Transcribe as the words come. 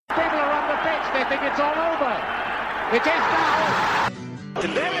think it's all over. It is now. There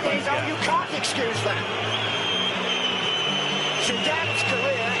it is. Oh, you can't excuse that. Zidane's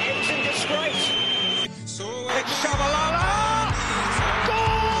career ends in disgrace. It's Shabalala.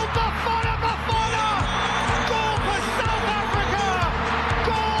 Goal! Bafana, Bafana! Goal for South Africa!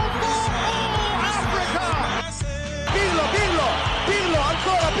 Goal for all Africa! Pirlo,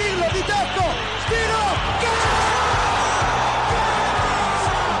 ancora Pirlo di tecco, tiro,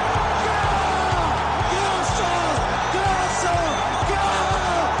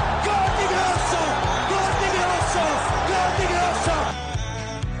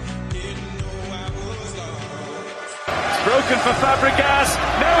 broken for Fabregas,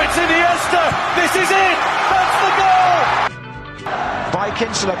 now it's Iniesta, this is it, that's the goal! By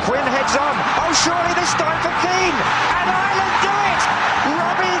Kinsella, Quinn heads on, oh surely this time for Keane, and Ireland do it!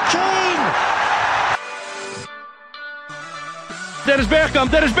 Robbie Keane! Dennis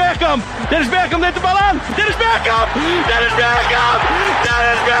Bergkamp neemt de bal aan, Dennis Bergkamp!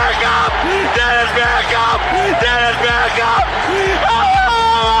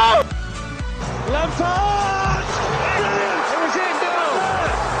 Oh! Lampard! It was in now!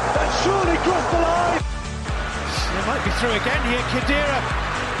 That surely crossed the line! It might be through again here, Khedira.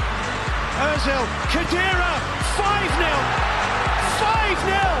 Ozil, Khedira! 5-0! 5-0!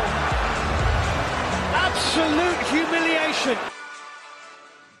 Absolute humiliation!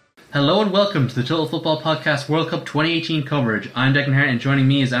 Hello and welcome to the Total Football Podcast World Cup 2018 coverage. I'm Declan Hart and joining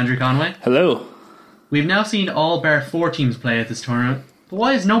me is Andrew Conway. Hello. We've now seen all bar 4 teams play at this tournament, but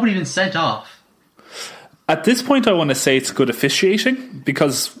why has nobody been sent off? At this point, I want to say it's good officiating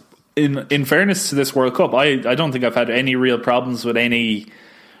because, in fairness to this World Cup, I don't think I've had any real problems with any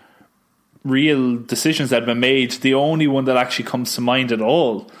real decisions that have been made. The only one that actually comes to mind at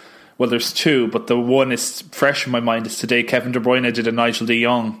all, well, there's two, but the one is fresh in my mind is today. Kevin De Bruyne did a Nigel de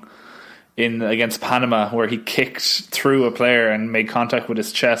Jong against Panama where he kicked through a player and made contact with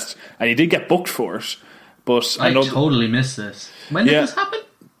his chest, and he did get booked for it. But I totally missed this. When did this happen?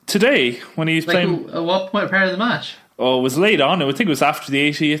 Today, when he's playing. At what point part of the match? Oh, it was late on. I think it was after the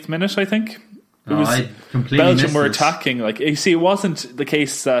 80th minute, I think. I completely Belgium missed were this. attacking. Like, you see, it wasn't the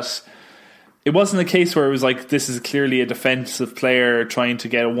case where it was like this is clearly a defensive player trying to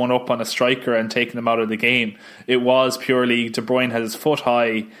get a one-up on a striker and taking them out of the game. It was purely De Bruyne had his foot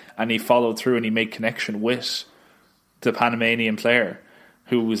high and he followed through and he made connection with the Panamanian player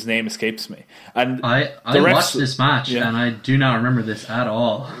whose name escapes me. And I watched this match and I do not remember this at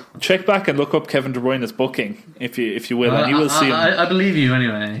all. Check back and look up Kevin De Bruyne's booking if you will, and you will see him. I believe you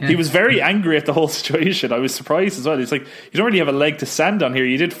anyway. Yeah. He was very angry at the whole situation. I was surprised as well. He's like, you don't really have a leg to stand on here.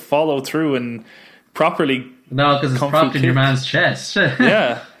 You did follow through and properly. No, because it's propped in your man's chest.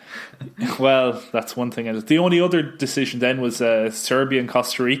 Yeah. Well, that's one thing. The only other decision then was Serbia and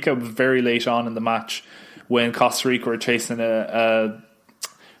Costa Rica very late on in the match when Costa Rica were chasing an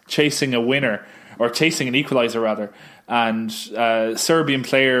equaliser rather, and Serbian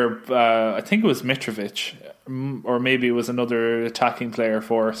player, I think it was Mitrovic, or maybe it was another attacking player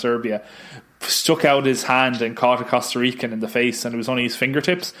for Serbia, stuck out his hand and caught a Costa Rican in the face, and it was only his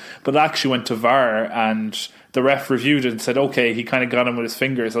fingertips, but it actually went to VAR, and the ref reviewed it and said, okay, he kind of got him with his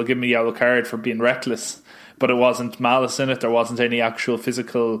fingers, I'll give him a yellow card for being reckless, but it wasn't malice in it, there wasn't any actual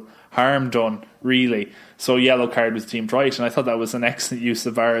physical harm done, really. So yellow card was deemed right, and I thought that was an excellent use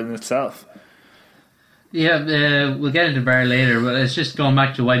of VAR in itself. Yeah, we'll get into VAR later, but it's just going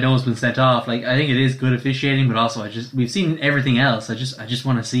back to why no one's been sent off. Like, I think it is good officiating, but also we've seen everything else. I just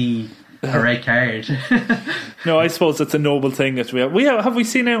want to see a red card. No, I suppose it's a noble thing that have we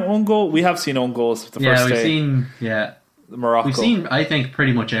seen an own goal? We have seen own goals for the first day. Morocco. We've seen, I think,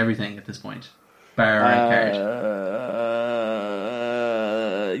 pretty much everything at this point, bar a red card.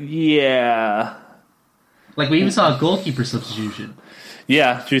 Yeah. Like, we even saw a goalkeeper substitution.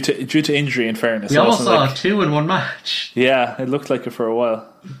 Yeah, due to injury, in fairness. We almost saw 2 in one match. Yeah, it looked like it for a while.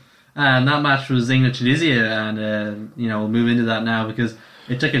 And that match was England-Tunisia, and we'll move into that now because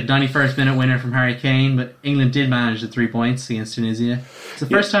it took a 91st minute winner from Harry Kane, but England did manage the 3 points against Tunisia. It's the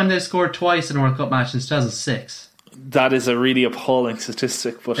first time they've scored twice in a World Cup match since 2006. That is a really appalling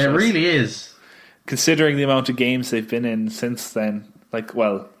statistic. But it really is. Considering the amount of games they've been in since then,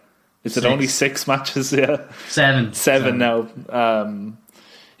 is it 6. only 6 matches? Yeah, 7 now.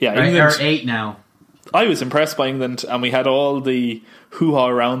 England, or 8 now. I was impressed by England, and we had all the hoo-ha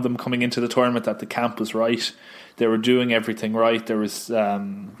around them coming into the tournament that the camp was right. They were doing everything right. There was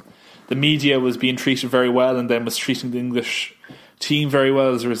the media was being treated very well, and then was treating the English team very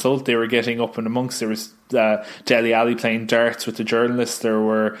well as a result. They were getting up and amongst. There was Dele Alli playing darts with the journalists. There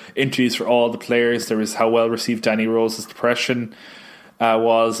were interviews for all the players. There was how well received Danny Rose's depression.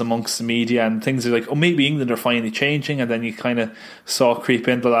 was amongst the media, and things are like, oh, maybe England are finally changing, and then you kind of saw creep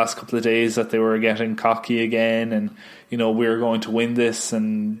in the last couple of days that they were getting cocky again, and we're going to win this,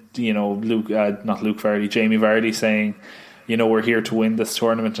 and Jamie Vardy saying, we're here to win this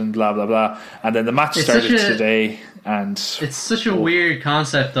tournament, and blah blah blah, and then the match started today. And it's such a weird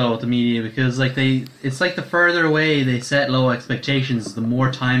concept though with the media, because it's like the further away they set low expectations, the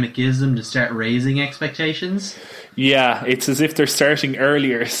more time it gives them to start raising expectations. Yeah, it's as if they're starting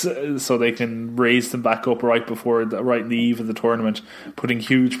earlier so they can raise them back up right in the eve of the tournament, putting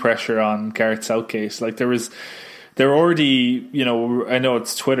huge pressure on Gareth Southgate. Like there were already, I know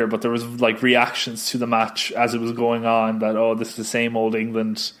it's Twitter, but there was like reactions to the match as it was going on that, oh, this is the same old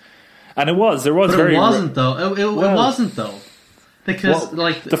England. And it was. But it wasn't though. It wasn't though, because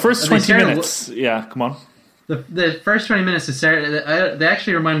the first 20 minutes. Yeah, come on. The first 20 minutes they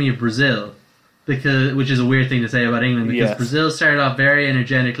actually remind me of Brazil, which is a weird thing to say about England, because Brazil started off very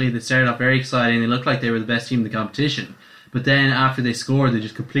energetically. They started off very exciting. They looked like they were the best team in the competition, but then after they scored, they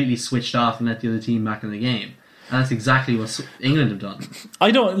just completely switched off and let the other team back in the game. And that's exactly what England have done. I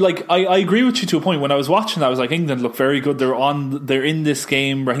agree with you to a point. When I was watching that, I was like, England look very good. They're in this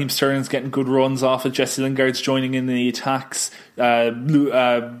game. Raheem Sterling's getting good runs off it. Jesse Lingard's joining in the attacks.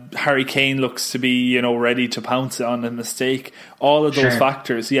 Harry Kane looks to be, ready to pounce on a mistake. All of those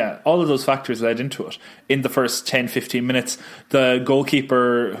factors led into it. In the first 10-15 minutes, the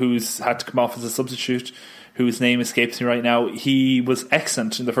goalkeeper who's had to come off as a substitute, whose name escapes me right now, he was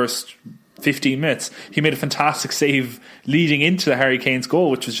excellent in the first 15 minutes. He made a fantastic save leading into the Harry Kane's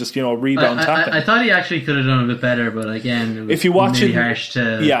goal, which was just a rebound tapping. I thought he actually could have done a bit better, but again, it was if you watch really it, harsh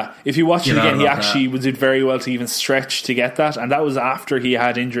to if you watch it again, he actually did very well to even stretch to get that, and that was after he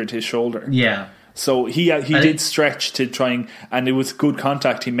had injured his shoulder. Yeah. So he did stretch to try and it was good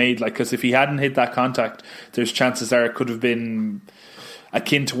contact he made. Like, because if he hadn't hit that contact, there's chances there it could have been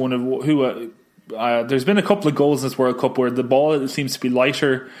akin to one of there's been a couple of goals in this World Cup where the ball seems to be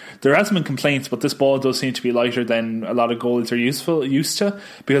lighter. There hasn't been complaints, but this ball does seem to be lighter than a lot of goalies are used to,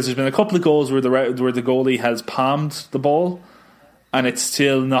 because there's been a couple of goals where the goalie has palmed the ball and it's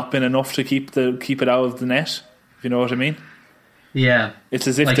still not been enough to keep it out of the net, if you know what I mean. Yeah, it's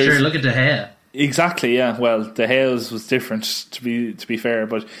as if look at De Gea. Exactly, yeah. Well, De Gea's was different, to be fair,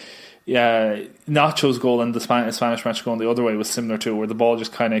 but yeah, Nacho's goal and the Spanish match going the other way was similar to, where the ball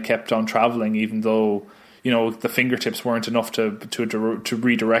just kind of kept on travelling, even though the fingertips weren't enough to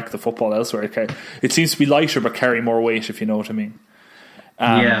redirect the football elsewhere. It seems to be lighter but carry more weight, if you know what I mean.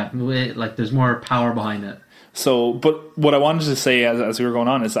 Like there's more power behind it. So, but what I wanted to say as we were going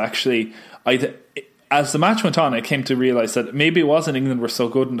on is actually, as the match went on, I came to realise that maybe it wasn't England were so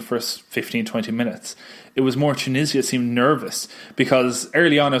good in the first 15-20 minutes. It was more Tunisia seemed nervous, because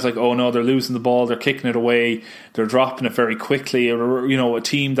early on I was like, oh no, they're losing the ball, they're kicking it away, they're dropping it very quickly. A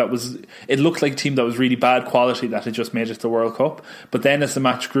team it looked like a team that was really bad quality that had just made it to the World Cup. But then as the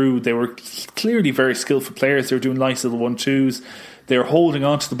match grew, they were clearly very skillful players. They were doing nice little 1-2s. They were holding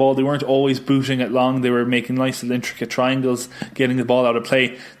on to the ball. They weren't always booting it long. They were making nice little intricate triangles, getting the ball out of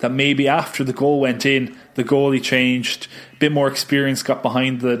play. That maybe after the goal went in, the goalie changed, a bit more experience got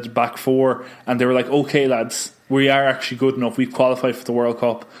behind the back four, and they were like, okay lads, we are actually good enough. We've qualified for the World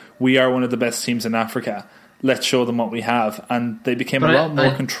Cup. We are one of the best teams in Africa. Let's show them what we have. And they became a lot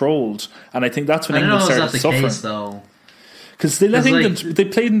more controlled. And I think that's when England started suffering. Case, though. Because they let England, they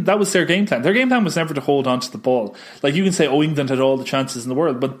played, that was their game plan. Their game plan was never to hold on to the ball. Like, you can say, oh, England had all the chances in the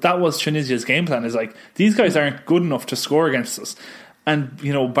world, but that was Tunisia's game plan. Is like, these guys aren't good enough to score against us. And,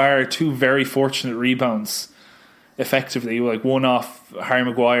 bar two very fortunate rebounds, effectively, like one off Harry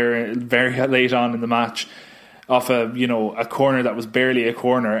Maguire very late on in the match, off a corner that was barely a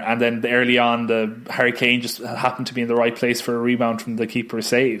corner, and then early on, the Harry Kane just happened to be in the right place for a rebound from the keeper's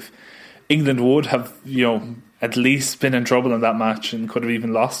save. England would have, at least been in trouble in that match and could have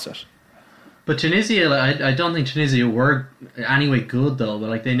even lost it. But Tunisia, I don't think Tunisia were anyway good though.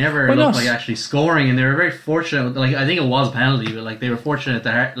 But they never looked like actually scoring, and they were very fortunate. I think it was a penalty, but they were fortunate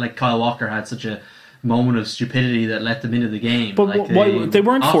that Kyle Walker had such a moment of stupidity that let them into the game. But they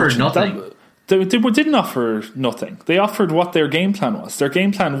weren't fortunate. They didn't offer nothing. They offered what their game plan was. Their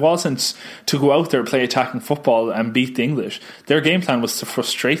game plan wasn't to go out there, play attacking football and beat the English. Their game plan was to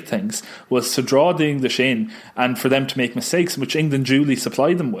frustrate things, was to draw the English in and for them to make mistakes, which England duly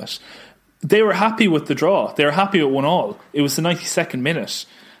supplied them with. They were happy with the draw. They were happy with 1-1. It was the 92nd minute,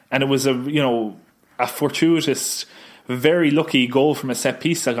 and it was a fortuitous, very lucky goal from a set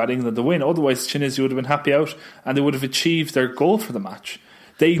piece that got England the win. Otherwise, Tunisia would have been happy out, and they would have achieved their goal for the match.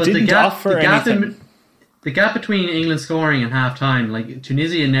 They didn't offer anything. The gap between England scoring and half time,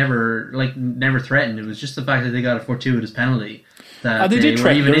 Tunisia never threatened. It was just the fact that they got a fortuitous penalty. that they did were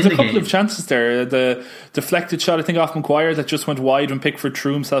threaten. even There was in a the couple game. of chances there. The deflected shot, I think, off Maguire that just went wide when Pickford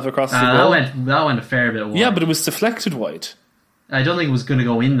threw himself across the goal. That went a fair bit wide. Yeah, but it was deflected wide. I don't think it was going to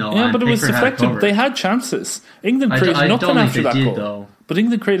go in though. Yeah, but it was Pickford had deflected. cover. They had chances. England created I nothing don't think after they that did, goal. though. But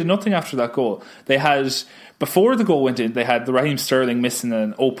England created nothing after that goal. They had, before the goal went in, they had the Raheem Sterling missing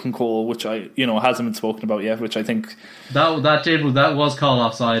an open goal, which hasn't been spoken about yet. Which I think that was called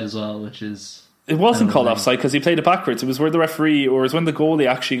offside as well, which is it wasn't called offside because he played it backwards. It was where the referee, or it was when the goalie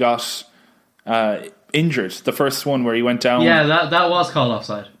actually got injured. The first one where he went down. Yeah, that was called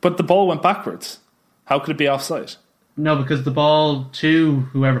offside. But the ball went backwards. How could it be offside? No, because the ball to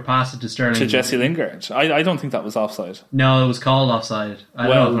whoever passed it to Sterling. To Jesse Lingard. I don't think that was offside. No, it was called offside. I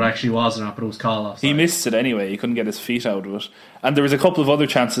don't know if it actually was or not, but it was called offside. He missed it anyway. He couldn't get his feet out of it. And there was a couple of other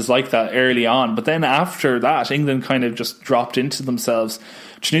chances like that early on. But then after that, England kind of just dropped into themselves.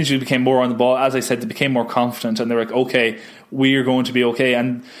 Tunisia became more on the ball. As I said, they became more confident and they were like, okay, we're going to be okay.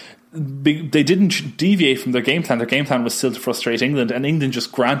 And they didn't deviate from their game plan. Their game plan was still to frustrate England, and England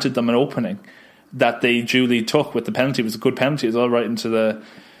just granted them an opening that they duly took with the penalty. It was a good penalty as well, right into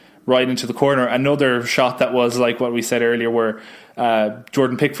the corner. Another shot that was like what we said earlier, where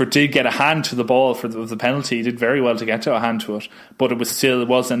Jordan Pickford did get a hand to the ball for the penalty. He did very well to get to a hand to it, but it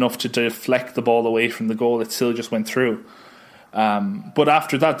wasn't enough to deflect the ball away from the goal. It still just went through. But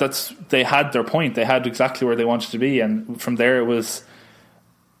after that, they had their point. They had exactly where they wanted to be, and from there it was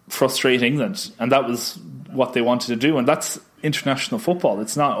frustrate England, and that was what they wanted to do. And that's international football.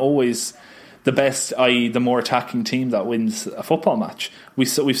 It's not always the best, i.e. the more attacking team that wins a football match. We've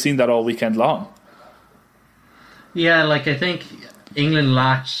seen that all weekend long. Yeah, I think England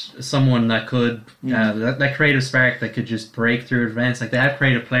lacked someone that could that creative spark that could just break through defence. They have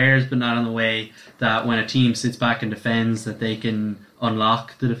creative players, but not in the way that when a team sits back and defends that they can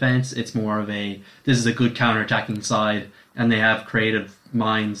unlock the defence. It's more of this is a good counter-attacking side, and they have creative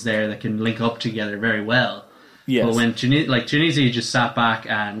minds there that can link up together very well. Yes. But when Tunisia just sat back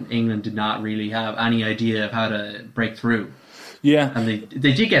and England did not really have any idea of how to break through. Yeah. And they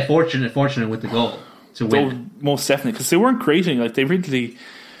did get fortunate with the goal to win. Most definitely, because they weren't creating, they really,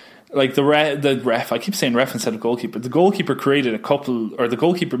 the ref, I keep saying ref instead of goalkeeper, the goalkeeper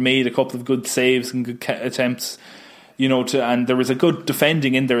made a couple of good saves and good attempts, and there was a good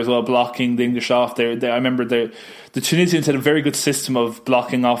defending in there as well, blocking the English off there. I remember the Tunisians had a very good system of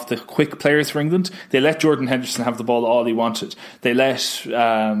blocking off the quick players for England. They let Jordan Henderson have the ball all he wanted. They let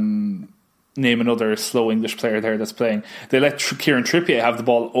name another slow English player there that's playing. They let Kieran Trippier have the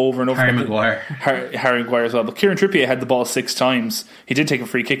ball over and over. Harry Maguire as well. But Kieran Trippier had the ball 6 times. He did take a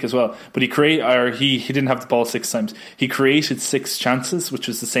free kick as well, but he didn't have the ball 6 times. He created 6 chances, which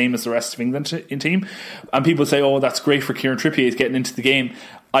was the same as the rest of England in team. And people say, "Oh, that's great for Kieran Trippier. He's getting into the game."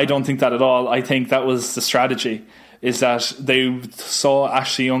 I don't think that at all. I think that was the strategy. Is that they saw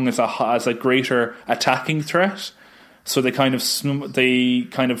Ashley Young as a greater attacking threat. So they kind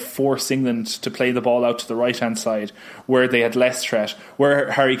of forced England to play the ball out to the right hand side, where they had less threat.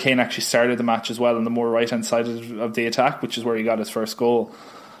 Where Harry Kane actually started the match as well on the more right hand side of the attack, which is where he got his first goal.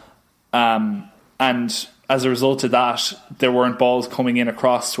 And as a result of that, there weren't balls coming in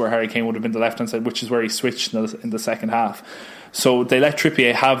across to where Harry Kane would have been the left hand side, which is where he switched in the second half. So they let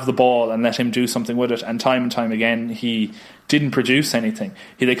Trippier have the ball and let him do something with it. And time again, he didn't produce anything.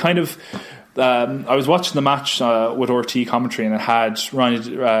 I was watching the match with RT commentary, and it had Ronnie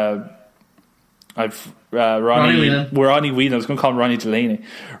Whelan. I was going to call him Ronnie Delaney.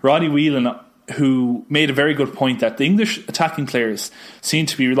 Ronnie Whelan, who made a very good point that the English attacking players seem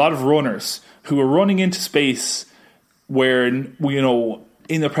to be a lot of runners who are running into space where, in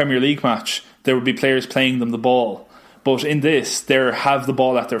the Premier League match, there would be players playing them the ball. But in this, they have the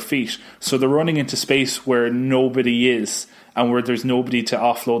ball at their feet. So they're running into space where nobody is and where there's nobody to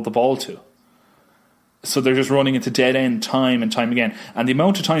offload the ball to. So they're just running into dead end time and time again. And the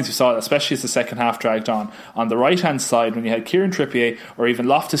amount of times we saw it, especially as the second half dragged on the right-hand side, when you had Kieran Trippier or even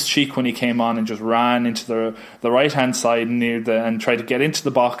Loftus-Cheek when he came on and just ran into the right-hand side and tried to get into the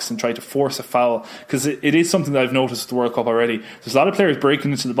box and try to force a foul. Because it is something that I've noticed with the World Cup already. There's a lot of players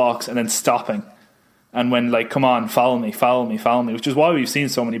breaking into the box and then stopping. And when, come on, foul me, which is why we've seen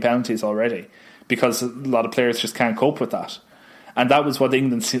so many penalties already. Because a lot of players just can't cope with that. And that was what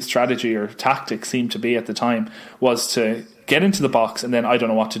England's strategy or tactic seemed to be at the time, was to get into the box and then I don't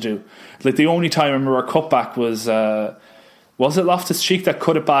know what to do. The only time I remember our cutback was it Loftus-Cheek that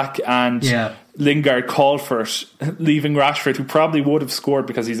cut it back and Lingard called for it, leaving Rashford, who probably would have scored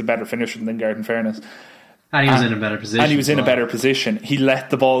because he's a better finisher than Lingard, in fairness. And he was in a better position. A better position. He let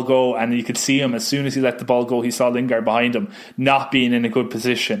the ball go, and you could see him as soon as he let the ball go, he saw Lingard behind him not being in a good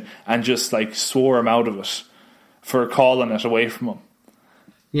position and just swore him out of it. for calling it away from him.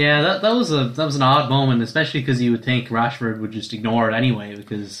 Yeah, that was an odd moment, especially because you would think Rashford would just ignore it anyway,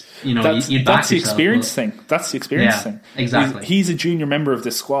 because you'd back that's the yourself, experience thing. That's the experience thing. Exactly. He's a junior member of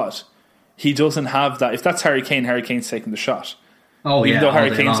this squad. He doesn't have that. If that's Harry Kane's taking the shot. Oh, Even yeah, though Harry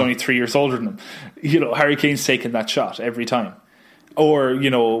all day Kane's long. only 3 years older than him, Harry Kane's taking that shot every time. Or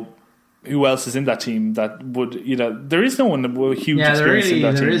who else is in that team that would there is no one with huge experience in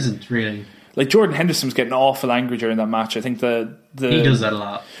that team. There isn't really. Like Jordan Henderson was getting awful angry during that match. I think He does that a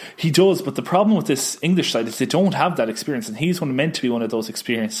lot. He does, but the problem with this English side is they don't have that experience, and he's meant to be one of those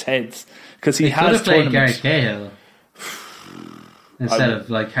experienced heads because he They could has have played Gary tournaments. Cahill instead of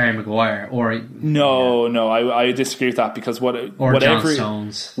like Harry Maguire I disagree with that because whatever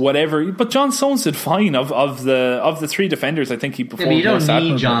John Stones. but John Stones did fine of the 3 defenders. I think he performed. But you don't most need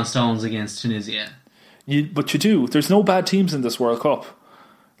admirably. John Stones against Tunisia. But you do. There's no bad teams in this World Cup.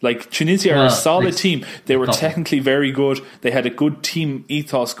 Like Tunisia are a solid team. They were technically very good. They had a good team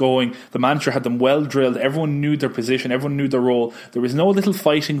ethos going. The manager had them well drilled. Everyone knew their position. Everyone knew their role. There was no little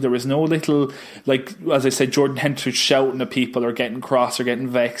fighting. There was no little, like, as I said, Jordan Henderson shouting at people or getting cross or getting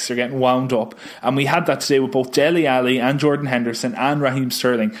vexed or getting wound up. And we had that today with both Dele Alli and Jordan Henderson and Raheem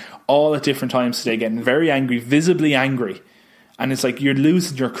Sterling all at different times today, getting very angry, visibly angry. And it's like you're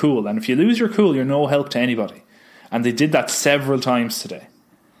losing your cool. And if you lose your cool, you're no help to anybody. And they did that several times today.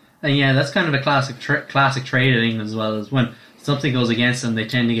 And yeah, that's kind of a classic trait in England as well. Is when something goes against them, they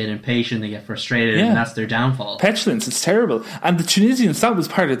tend to get impatient, they get frustrated, and that's their downfall. Petulance, it's terrible. And the Tunisians, that was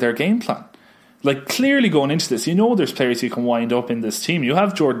part of their game plan. Like, clearly going into this, there's players you can wind up in this team. You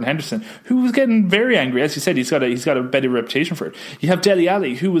have Jordan Henderson, who was getting very angry. As you said, he's got a better reputation for it. You have Dele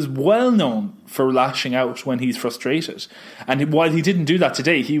Alli, who was well known for lashing out when he's frustrated. And while he didn't do that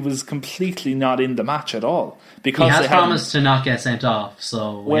today, he was completely not in the match at all. Because he has promised to not get sent off,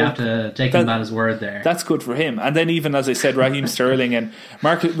 so we have to take him at his word there. That's good for him. And then even, as I said, Raheem Sterling and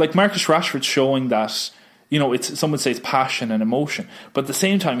Marcus Rashford showing that, some would say it's passion and emotion, but at the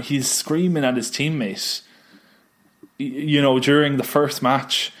same time he's screaming at his teammates, during the first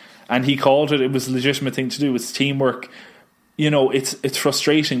match, and he called it was a legitimate thing to do. It's teamwork. It's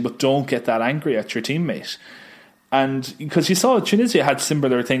frustrating, but don't get that angry at your teammate. And because you saw Tunisia had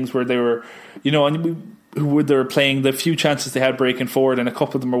similar things where they were, they were playing the few chances they had breaking forward, and a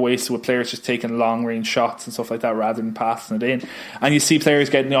couple of them were wasted with players just taking long range shots and stuff like that rather than passing it in. And you see players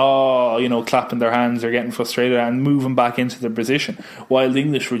getting clapping their hands or getting frustrated and moving back into their position, while the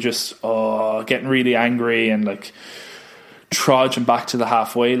English were just getting really angry and like trudging back to the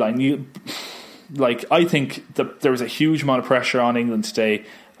halfway line. I think that there was a huge amount of pressure on England today,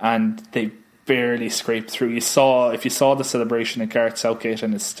 and they barely scraped through. If you saw the celebration of Gareth Southgate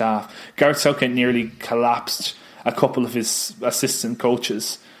and his staff, Gareth Southgate nearly collapsed a couple of his assistant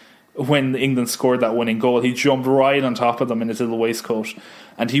coaches when England scored that winning goal. He jumped right on top of them in his little waistcoat,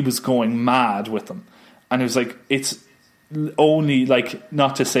 and he was going mad with them. And it was like, it's only, like,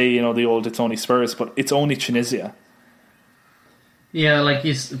 not to say the old it's only Spurs, but it's only Tunisia. Yeah,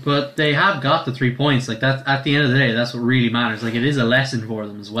 but they have got the 3 points. Like, that at the end of the day, that's what really matters. Like, it is a lesson for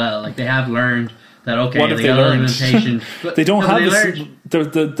them as well. Like, they have learned that what they got a little impatient. They don't have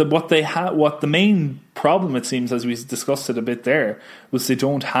what the main problem, it seems, as we discussed it a bit there, was they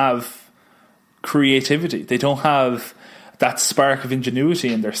don't have creativity. They don't have that spark of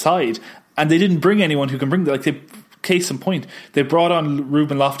ingenuity in their side, and they didn't bring anyone who can bring case in point, they brought on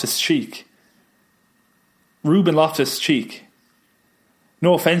Ruben Loftus-Cheek.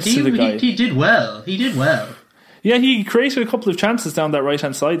 No offence to the guy. He did well. Yeah, he created a couple of chances down that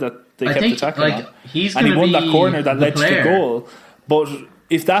right-hand side that they kept attacking on. And he won that corner that led to the goal. But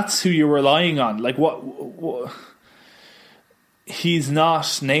if that's who you're relying on, like what he's not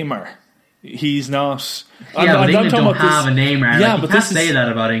Neymar. He's not... but England don't have a Neymar. Yeah, but you can't say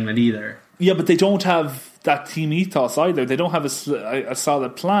that about England either. Yeah, but they don't have that team ethos either. They don't have a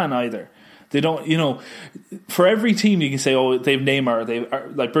solid plan either. They don't, for every team you can say, they've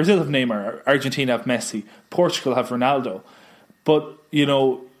Neymar, like Brazil have Neymar, Argentina have Messi, Portugal have Ronaldo. But,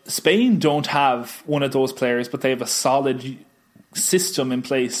 Spain don't have one of those players, but they have a solid system in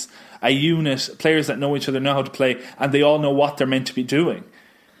place, a unit, players that know each other, know how to play, and they all know what they're meant to be doing.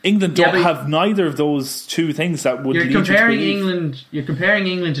 England don't have neither of those two things that would lead you to believe. You're comparing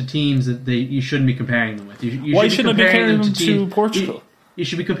England to teams that you shouldn't be comparing them with. Why shouldn't I be comparing them to Portugal? You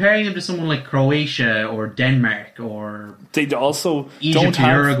should be comparing them to someone like Croatia or Denmark or they also Egypt don't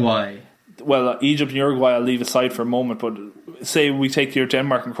have Uruguay. Well, Egypt and Uruguay I'll leave aside for a moment, but say we take your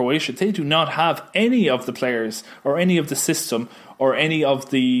Denmark and Croatia, they do not have any of the players or any of the system or any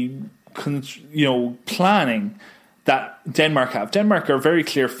of the planning that Denmark have. Denmark are a very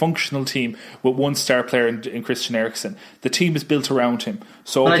clear functional team with one star player in Christian Eriksen. The team is built around him.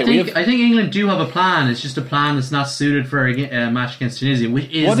 So I think England do have a plan. It's just a plan that's not suited for a match against Tunisia, which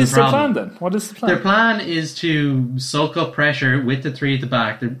is what is the problem. Their plan then? What is the plan? Their plan is to soak up pressure with the three at the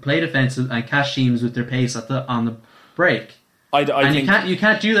back. They play defensive and catch teams with their pace on the break. I think you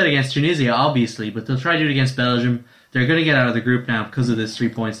can't do that against Tunisia, obviously, but they'll try to do it against Belgium. They're going to get out of the group now because of this 3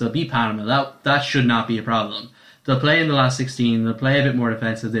 points. They'll beat Panama. That should not be a problem. They'll play in the last 16. They'll play a bit more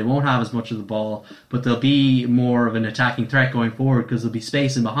defensive. They won't have as much of the ball, but they'll be more of an attacking threat going forward because there'll be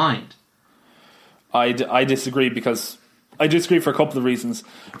space in behind. I disagree for a couple of reasons.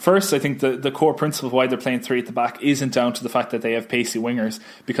 First, I think the core principle of why they're playing three at the back isn't down to the fact that they have pacey wingers,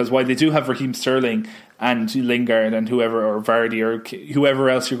 because while they do have Raheem Sterling and Lingard and whoever, or Vardy or whoever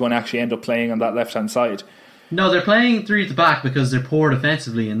else you're going to actually end up playing on that left-hand side. No, they're playing three at the back because they're poor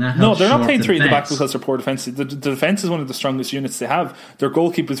defensively, and that helps. No, they're not playing the three at the back defense. because they're poor defensively. The defense is one of the strongest units they have. Their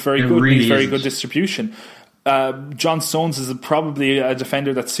goalkeeper is very good. Really He's very isn't. good distribution. John Stones is probably a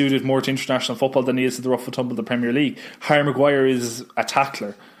defender that's suited more to international football than he is to the rough and tumble of the Premier League. Harry Maguire is a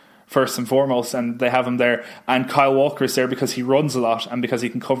tackler first and foremost, and they have him there. And Kyle Walker is there because he runs a lot and because he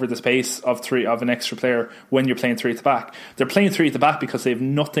can cover the space of an extra player when you're playing three at the back. They're playing three at the back because they have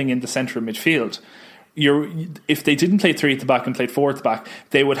nothing in the centre of midfield. If they didn't play three at the back and played four at the back,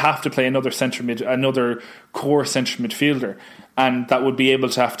 they would have to play another core central midfielder, and that would be able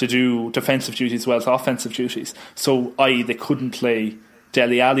to have to do defensive duties as well as offensive duties. So, i.e., they couldn't play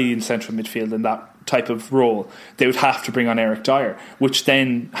Dele Alli in central midfield in that type of role. They would have to bring on Eric Dyer, which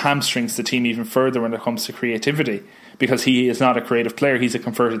then hamstrings the team even further when it comes to creativity, because he is not a creative player. He's a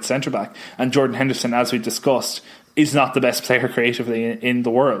converted centre back, and Jordan Henderson, as we discussed, is not the best player creatively in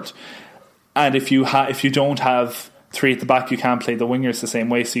the world. And if you don't have three at the back, you can't play the wingers the same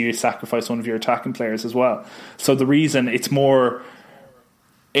way, so you sacrifice one of your attacking players as well. So the reason it's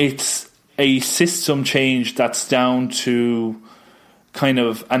a system change that's down to an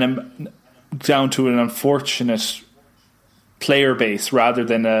unfortunate player base rather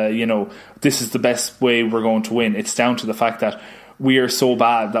than this is the best way we're going to win. It's down to the fact that we are so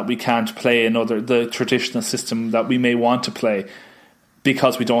bad that we can't play the traditional system that we may want to play,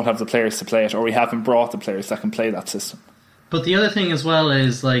 because we don't have the players to play it, or we haven't brought the players that can play that system. But the other thing as well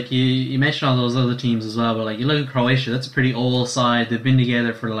is, like, you mentioned all those other teams as well, but like you look at Croatia, that's a pretty old side. They've been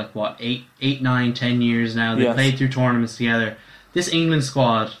together for 8, 9, 10 years now. They've played through tournaments together. This England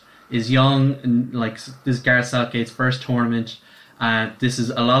squad is young, and like this is Gareth Southgate's first tournament. This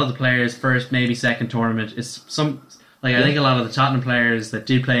is a lot of the players' first, maybe second tournament. It's I think a lot of the Tottenham players that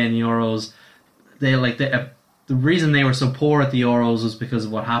did play in the Euros, the reason they were so poor at the Euros was because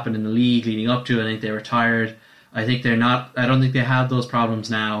of what happened in the league leading up to it. I think they were tired. I don't think they have those problems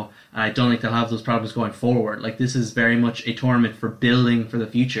now, and I don't think they'll have those problems going forward. Like, this is very much a tournament for building for the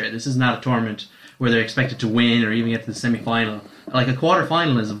future. This is not a tournament where they're expected to win or even get to the semi-final. Like, a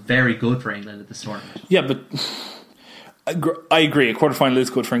quarter-final is very good for England at this tournament. Yeah, but I agree. A quarter-final is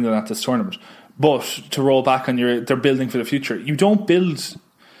good for England at this tournament. But to roll back on they're building for the future. You don't build...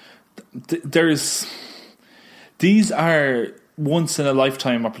 These are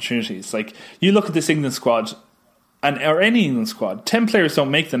once-in-a-lifetime opportunities. Like, you look at this England squad, or any England squad, 10 players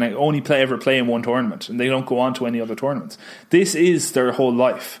don't make ever play in one tournament, and they don't go on to any other tournaments. This is their whole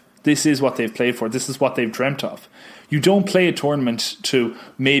life. This is what they've played for. This is what they've dreamt of. You don't play a tournament to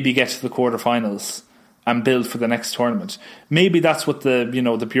maybe get to the quarterfinals and build for the next tournament. Maybe that's what the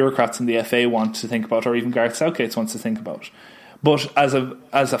bureaucrats in the FA want to think about, or even Gareth Southgate wants to think about. But as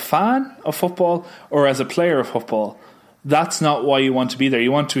a fan of football or as a player of football, that's not why you want to be there.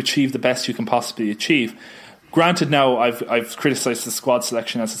 You want to achieve the best you can possibly achieve. Granted, now I've criticised the squad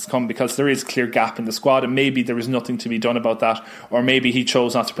selection as it's come because there is a clear gap in the squad, and maybe there was nothing to be done about that, or maybe he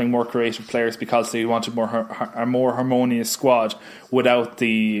chose not to bring more creative players because they wanted a more harmonious squad without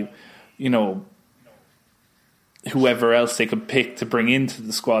the whoever else they could pick to bring into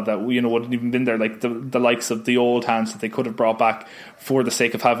the squad that wouldn't even been there, like the likes of the old hands that they could have brought back for the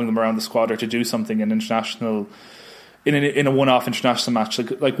sake of having them around the squad, or to do something in international in a one-off international match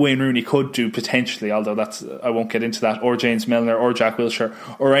like Wayne Rooney could do potentially, although I won't get into that, or James Milner or Jack Wilshere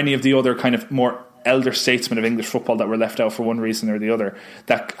or any of the other kind of more elder statesmen of English football that were left out for one reason or the other,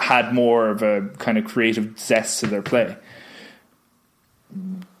 that had more of a kind of creative zest to their play.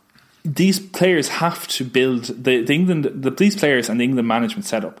 These players have to build these players and the England management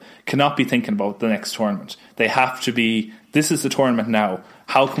setup cannot be thinking about the next tournament. They have to be, this is the tournament now.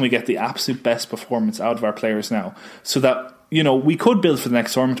 How can we get the absolute best performance out of our players now, so that we could build for the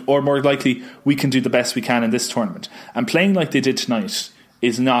next tournament, or more likely we can do the best we can in this tournament. And playing like they did tonight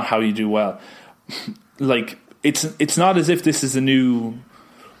is not how you do well. Like, it's not as if this is a new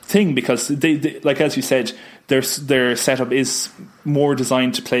thing, because they like, as you said, their setup is more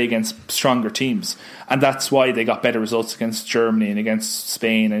designed to play against stronger teams, and that's why they got better results against Germany and against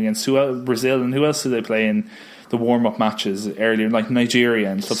Spain and against Brazil, and who else did they play in the warm-up matches earlier, like Nigeria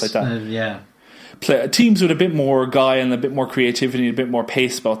and stuff like that. Teams with a bit more guile and a bit more creativity and a bit more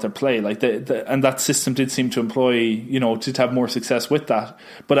pace about their play, like and that system did seem to employ, to have more success with that.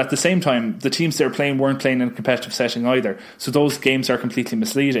 But at the same time, the teams they were playing weren't playing in a competitive setting either, so those games are completely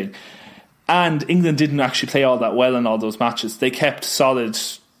misleading. And England didn't actually play all that well in all those matches. They kept solid.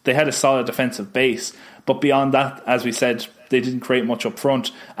 They had a solid defensive base, but beyond that, as we said, they didn't create much up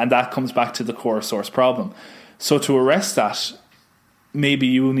front, and that comes back to the core source problem. So to arrest that, maybe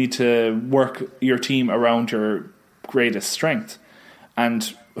you will need to work your team around your greatest strength. And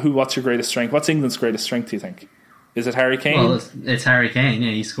what's your greatest strength? What's England's greatest strength, do you think? Is it Harry Kane? Well, it's Harry Kane.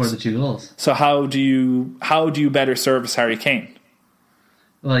 Yeah, he scored the 2 goals. So how do you better service Harry Kane?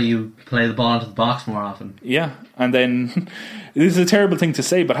 Well, you play the ball into the box more often. Yeah, and then this is a terrible thing to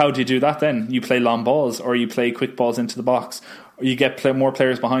say, but how do you do that then? You play long balls, or you play quick balls into the box, or you get more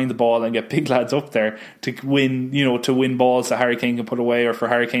players behind the ball and get big lads up there to win balls that Harry Kane can put away, or for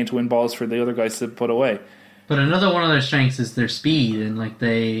Harry Kane to win balls for the other guys to put away. But another one of their strengths is their speed, and like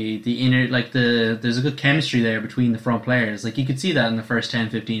there's a good chemistry there between the front players. Like you could see that in the first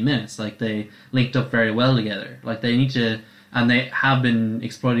 10-15 minutes. Like they linked up very well together. Like they need to. And they have been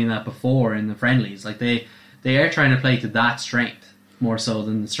exploiting that before in the friendlies. Like they are trying to play to that strength more so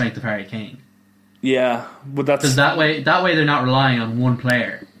than the strength of Harry Kane. Yeah, but that's because that way they're not relying on one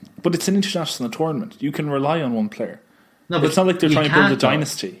player. But it's an international tournament. You can rely on one player. No, but it's not like they're trying to build a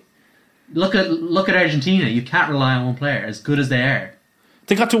dynasty. Look at Argentina. You can't rely on one player, as good as they are.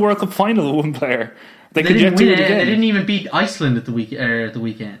 They got to World Cup final with one player. They could didn't do win it again. They didn't even beat Iceland at the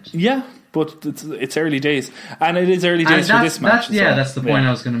weekend. Yeah. But it's early days, and it is early days for this match. That's the point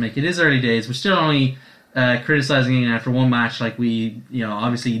I was going to make. It is early days. We're still only criticising it after one match. Like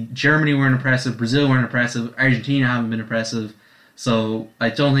obviously Germany weren't impressive, Brazil weren't impressive, Argentina haven't been impressive. So I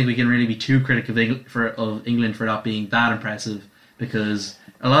don't think we can really be too critical of England for not being that impressive, because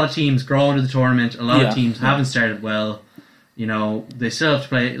a lot of teams grow into the tournament. A lot of teams haven't started well. They still have to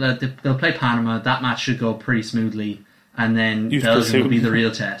play. They'll play Panama. That match should go pretty smoothly, and then Belgium will be the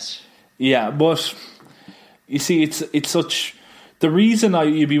real test. Yeah, but you see, it's such. The reason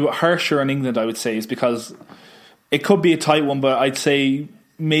you'd be harsher on England, I would say, is because it could be a tight one, but I'd say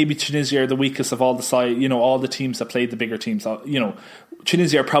maybe Tunisia are the weakest of all the side. All the teams that played the bigger teams.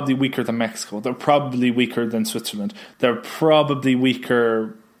 Tunisia are probably weaker than Mexico. They're probably weaker than Switzerland. They're probably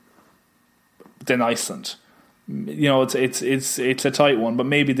weaker than Iceland. It's a tight one, but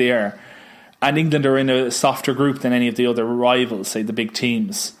maybe they are. And England are in a softer group than any of the other rivals, say the big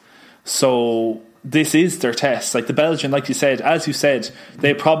teams. So this is their test. Like the Belgian, as you said,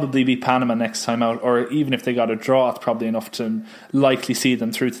 they probably beat Panama next time out, or even if they got a draw, it's probably enough to likely see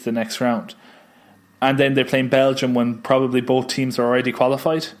them through to the next round. And then they're playing Belgium when probably both teams are already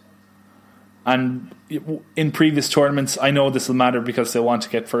qualified. And in previous tournaments, I know this will matter because they want to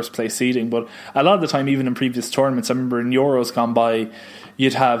get first place seeding, but a lot of the time, even in previous tournaments, I remember in Euros gone by,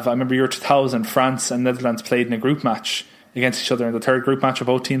 I remember Euro 2000, France and Netherlands played in a group match against each other in the third group match of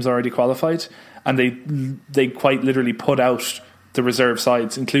both teams already qualified, and they quite literally put out the reserve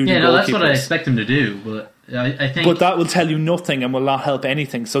sides, including goalkeepers. That's what I expect them to do, but I think... But that will tell you nothing and will not help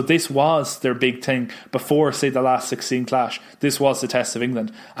anything. So this was their big thing before, say, the last 16 clash. This was the test of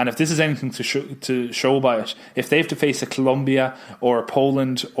England. And if this is anything to show by it, if they have to face a Colombia or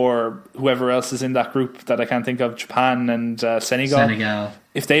Poland or whoever else is in that group that I can't think of, Japan and Senegal,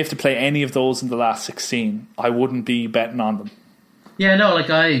 if they have to play any of those in the last 16, I wouldn't be betting on them. Yeah, no,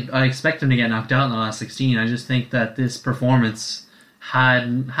 I expect them to get knocked out in the last 16. I just think that this performance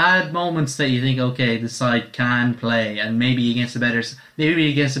had moments that you think, okay, this side can play, and maybe against a better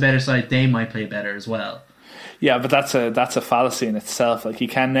side they might play better as well. Yeah, but that's a fallacy in itself. Like, you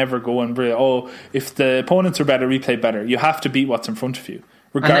can never go and if the opponents are better, we play better. You have to beat what's in front of you,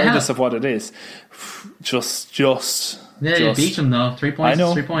 regardless of what it is. You beat them though. 3 points. I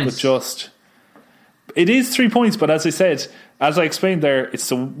know, 3 points. But it is 3 points. But as I said, as I explained there, it's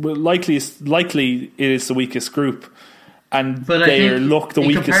the likely it is the weakest group, and they are the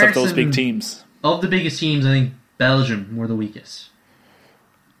weakest of those big teams. Of the biggest teams, I think Belgium were the weakest.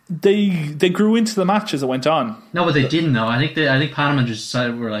 They grew into the match as it went on. No, but they didn't though. I think Panama just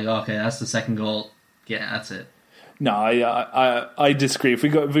decided we're like, okay, that's the second goal. Yeah, that's it. No, I disagree. If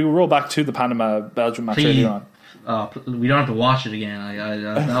we roll back to the Panama Belgium match earlier on. We don't have to watch it again.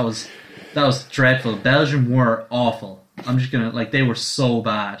 That was dreadful. Belgium were awful. I'm just gonna they were so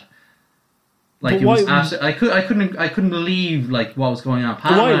bad. Like But it was why- absolutely, I couldn't believe like what was going on.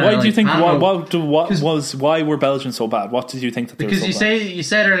 But why do you think? Panama- Why were Belgium so bad? What did you think that they were Because so bad? you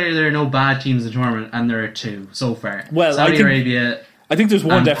said earlier there are no bad teams in the tournament, and there are two so far. Well, Saudi I think- Arabia. I think there's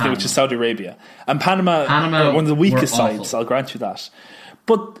one and definitely, Panama. which is Saudi Arabia, and Panama are one of the weakest were awful. sides. I'll grant you that.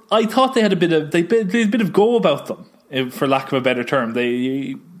 But I thought they had a bit of go about them, for lack of a better term.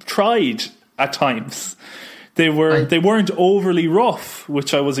 They tried at times. They weren't overly rough,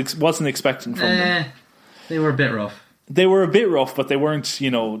 which I wasn't expecting from them. They were a bit rough. They were a bit rough, but they weren't,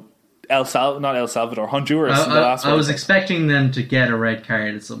 not El Salvador, Honduras. in the last I World was Cup. expecting them to get a red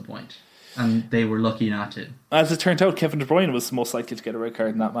card at some point, and they were lucky not to. As it turned out, Kevin De Bruyne was most likely to get a red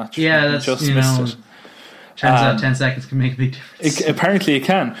card in that match. Yeah, He that's just you missed know. it. Turns out 10 seconds can make a big difference. Apparently it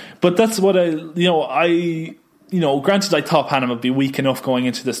can, but that's what granted, I thought Panama would be weak enough going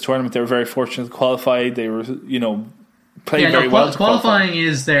into this tournament. They were very fortunate to qualify. They were, played very well. To qualifying qualify.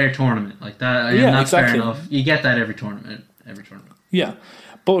 is their tournament, like that. Yeah, that's exactly. fair enough. You get that every tournament. Yeah,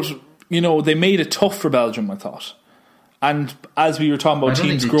 but they made it tough for Belgium, I thought. And as we were talking about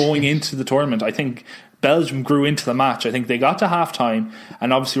teams growing into the tournament, I think Belgium grew into the match. I think they got to half time,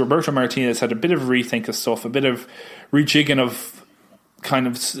 and obviously Roberto Martinez had a bit of a rethink of stuff, a bit of rejigging of kind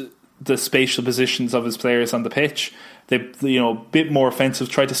of the spatial positions of his players on the pitch. They, bit more offensive,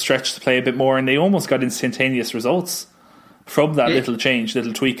 tried to stretch the play a bit more, and they almost got instantaneous results from that little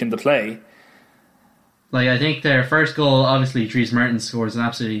tweak in the play. Like, I think their first goal, obviously Dries Mertens scores an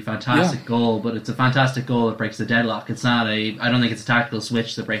absolutely fantastic goal, but it's a fantastic goal that breaks the deadlock. It's not I don't think it's a tactical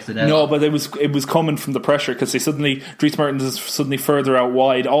switch that breaks the deadlock. No, but it was coming from the pressure, because Dries Mertens is suddenly further out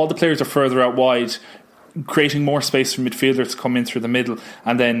wide. All the players are further out wide, creating more space for midfielders to come in through the middle,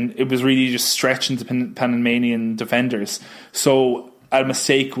 and then it was really just stretching the Panamanian defenders. So a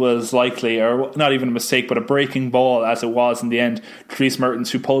mistake was likely, or not even a mistake, but a breaking ball as it was in the end. Dries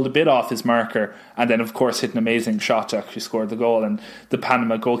Mertens, who pulled a bit off his marker, and then of course hit an amazing shot to actually score the goal, and the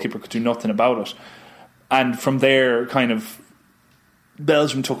Panama goalkeeper could do nothing about it. And from there, kind of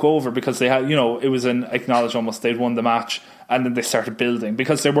Belgium took over, because they had, it was an acknowledged almost they'd won the match, and then they started building,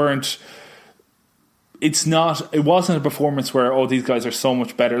 because they weren't. It wasn't a performance where, these guys are so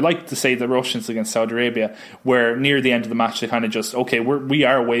much better, like to say the Russians against Saudi Arabia, where near the end of the match they kind of just, we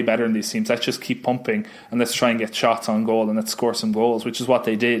are way better than these teams, let's just keep pumping and let's try and get shots on goal and let's score some goals, which is what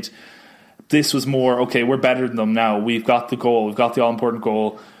they did. This was more, we're better than them now, we've got the goal, we've got the all-important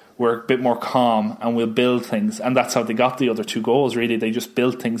goal, we're a bit more calm and we'll build things. And that's how they got the other two goals, really. They just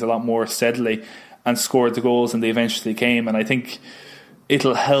built things a lot more steadily and scored the goals, and they eventually came. And I think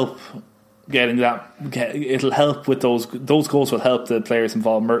it'll help it'll help with those goals will help the players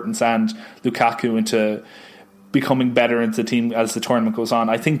involved, Mertens and Lukaku, into becoming better into the team as the tournament goes on.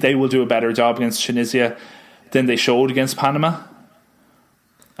 I think they will do a better job against Tunisia than they showed against Panama,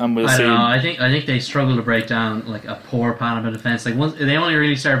 and we'll see. I don't know. I think they struggle to break down like a poor Panama defense. Like they only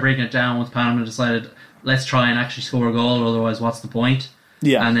really started breaking it down once Panama decided, let's try and actually score a goal, otherwise what's the point?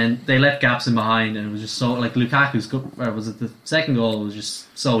 Yeah. And then they left gaps in behind, and it was just so, like, Lukaku's, or was it the second goal, was just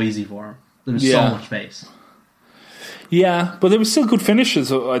so easy for him. There was so much space. Yeah, but they were still good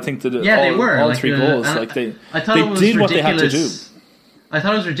finishes. I think that they were all like, three goals. I thought it was did ridiculous. what they had to do. I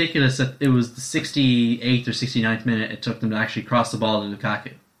thought it was ridiculous that it was the 68th or 69th minute it took them to actually cross the ball to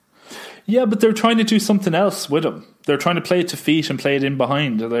Lukaku. Yeah, but they're trying to do something else with him. They're trying to play it to feet and play it in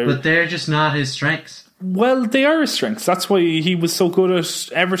behind. But they're just not his strengths. Well, they are his strengths. That's why he was so good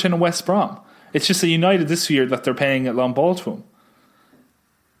at Everton and West Brom. It's just a United this year that they're paying a long ball to him.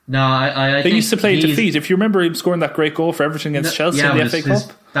 No, I they used to play defeat. If you remember him scoring that great goal for Everton against Chelsea in the FA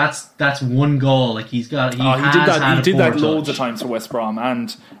Cup, that's one goal. Like he did that loads of times for West Brom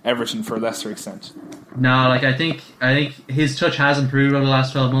and Everton for a lesser extent. No, like I think his touch has improved over the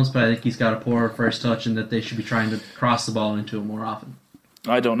last 12 months, but I think he's got a poor first touch, and that they should be trying to cross the ball into him more often.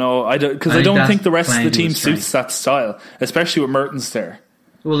 I don't know. Because I don't think the rest of the team suits that style, especially with Mertens there.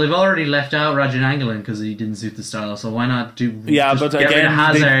 Well, they've already left out Rajan Angolan because he didn't suit the style, so why not get rid of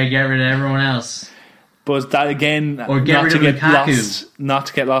Hazard, get rid of everyone else? But that again, or get rid of Lukaku. Not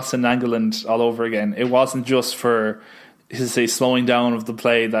to get lost in Angolan all over again. It wasn't just for his slowing down of the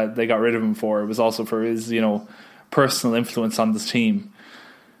play that they got rid of him for. It was also for his personal influence on this team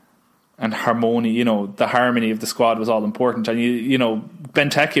and harmony. The harmony of the squad was all important. And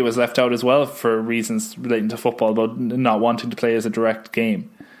Benteke was left out as well for reasons relating to football, about not wanting to play as a direct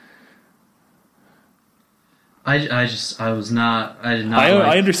game. I did not.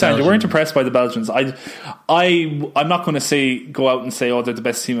 I understand. You weren't impressed by the Belgians. I'm not going to go out and say, they're the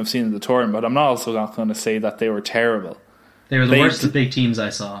best team I've seen in the tournament, but I'm also not going to say that they were terrible. They were the worst of the big teams I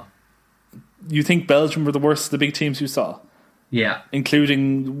saw. You think Belgium were the worst of the big teams you saw? Yeah.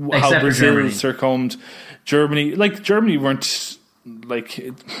 including how Except for Brazil Germany. succumbed. Germany weren't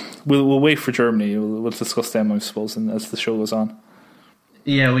like. We'll wait for Germany. We'll discuss them, I suppose, and as the show goes on.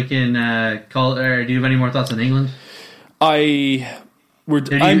 Yeah, we can call. Or do you have any more thoughts on England? I'm who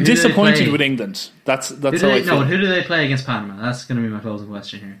do they disappointed play? with England. That's Who how do I they, feel. no, who do they play against Panama? That's going to be my closing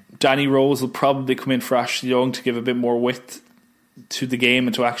question here. Danny Rose will probably come in for Ashley Young to give a bit more width to the game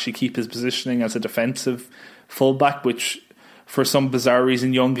and to actually keep his positioning as a defensive fullback, which for some bizarre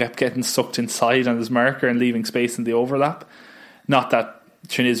reason Young kept getting sucked inside on his marker and leaving space in the overlap. Not that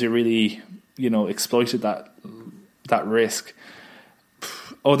Tunisia really, exploited that risk.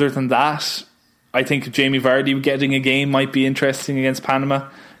 Other than that, I think Jamie Vardy getting a game might be interesting against Panama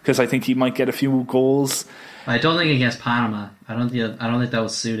because I think he might get a few goals. I don't think against Panama. I don't think that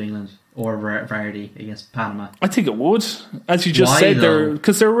would suit England or Vardy against Panama. I think it would, as you just Why, said, though?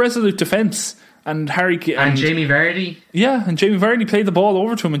 because they're a resolute defence. And Harry And Jamie Vardy. Yeah, and Jamie Vardy played the ball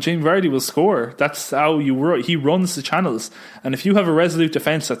over to him, and Jamie Vardy will score. That's how he runs the channels. And if you have a resolute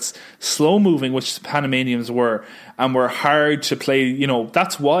defence that's slow moving, which the Panamanians were, and were hard to play,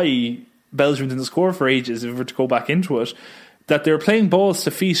 that's why Belgium didn't score for ages. If we were to go back into it, that they were playing balls to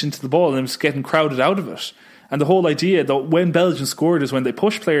feet into the ball and it was getting crowded out of it. And the whole idea that when Belgium scored is when they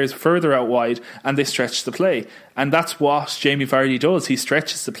push players further out wide and they stretch the play. And that's what Jamie Vardy does. He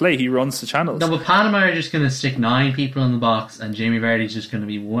stretches the play. He runs the channels. No, but Panama are just going to stick 9 people in the box and Jamie Vardy's just going to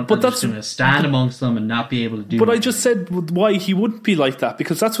be one. But that's going to stand amongst them and not be able to do But anything. I just said why he wouldn't be like that,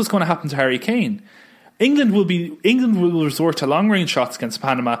 because that's what's going to happen to Harry Kane. England will resort to long range shots against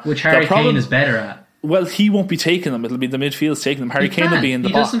Panama, which Harry Kane is better at. Well, he won't be taking them. It'll be the midfield's taking them. Harry Kane will be in the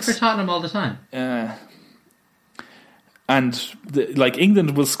box. He does them for Tottenham all the time. And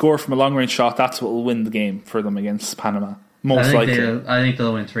England will score from a long range shot. That's what will win the game for them against Panama. Most likely. I think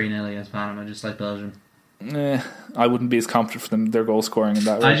they'll win 3-0 against Panama, just like Belgium. I wouldn't be as confident for them, their goal scoring in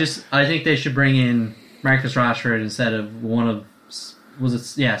that way. I think they should bring in Marcus Rashford instead of one of.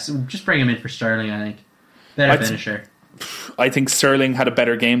 Just bring him in for Sterling, I think. Better finisher. I think Sterling had a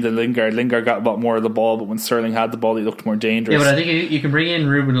better game than Lingard. Lingard got a lot more of the ball, but when Sterling had the ball, he looked more dangerous. Yeah, but I think you can bring in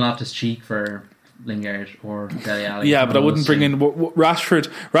Ruben Loftus-Cheek for Lingard or Dele Alli. Yeah, but I wouldn't bring in Rashford.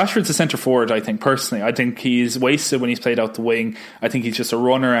 Rashford's a centre forward, I think, personally. I think he's wasted when he's played out the wing. I think he's just a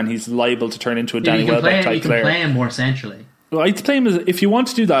runner and he's liable to turn into a Danny Welbeck type player. You can play him more centrally. Well, I'd play him if you want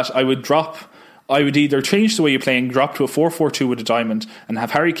to do that, I would either change the way you're playing, drop to a 4-4-2 with a diamond and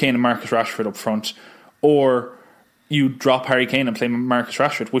have Harry Kane and Marcus Rashford up front, or you drop Harry Kane and play Marcus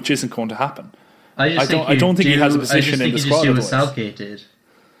Rashford, which isn't going to happen. I don't think he has a position in the squad. I just think you just do what Southgate did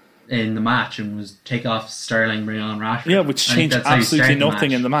in the match and was take off Sterling, bring on Rashford. Yeah, which changed absolutely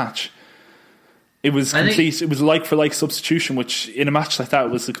nothing in the match. It was complete. It was like for like substitution, which in a match like that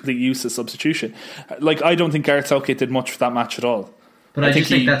was a complete useless substitution. I don't think Gareth Southgate did much for that match at all. But I think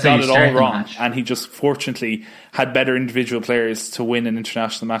he got it all wrong, and he just fortunately had better individual players to win an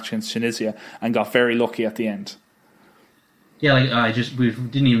international match against Tunisia, and got very lucky at the end. Yeah, we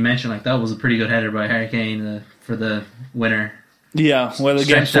didn't even mention that was a pretty good header by Harry Kane for the winner. Yeah, well,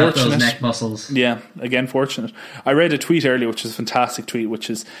 again, fortunate. Those neck muscles. Yeah, again, fortunate. I read a tweet earlier, which is a fantastic tweet, which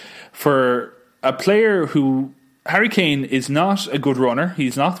is for a player who Harry Kane is not a good runner.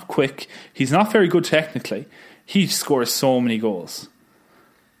 He's not quick. He's not very good technically. He scores so many goals.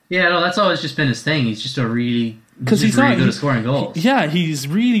 Yeah, no, that's always just been his thing. He's just really good at scoring goals. Yeah,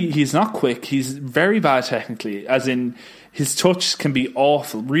 he's not quick. He's very bad technically, as in his touch can be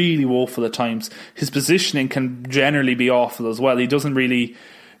awful, really woeful at times. His positioning can generally be awful as well. He doesn't really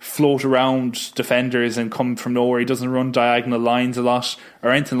float around defenders and come from nowhere. He doesn't run diagonal lines a lot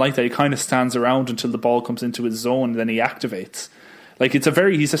or anything like that. He kind of stands around until the ball comes into his zone and then he activates.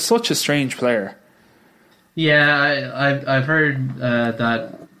 He's such a strange player. Yeah, I've heard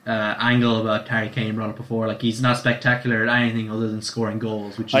that angle about Harry Kane brought up before. He's not spectacular at anything other than scoring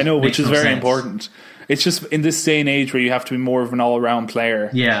gours, which is very important. It's just in this day and age where you have to be more of an all-around player.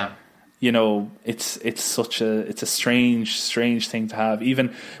 Yeah, it's a strange thing to have.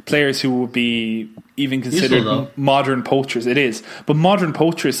 Even players who would be even considered modern poachers. It is, but modern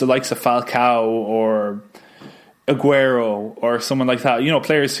poachers, the likes of Falcao or Aguero or someone like that.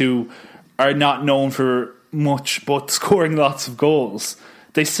 Players who are not known for much but scoring lots of goals.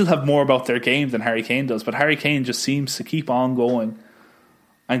 They still have more about their game than Harry Kane does, but Harry Kane just seems to keep on going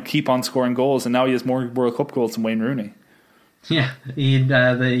and keep on scoring goals, and now he has more World Cup goals than Wayne Rooney. Yeah, he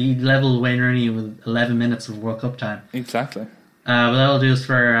leveled Wayne Rooney with 11 minutes of World Cup time. Exactly. Well, that'll do us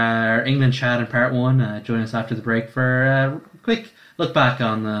for our England chat in part 1. Join us after the break for a quick look back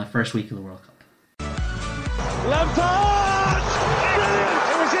on the first week of the World Cup. Lampard! Brilliant!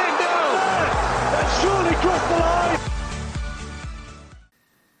 It was in now! That surely crossed the line!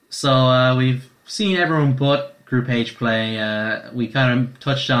 So we've seen everyone but Group H play. We kind of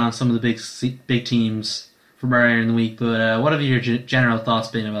touched on some of the big teams from earlier in the week, but what have your general thoughts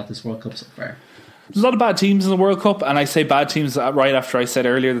been about this World Cup so far? There's a lot of bad teams in the World Cup, and I say bad teams right after I said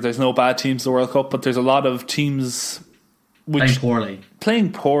earlier that there's no bad teams in the World Cup, but there's a lot of teams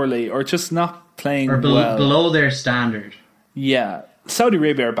playing poorly or just not playing well. Below their standard. Yeah. Saudi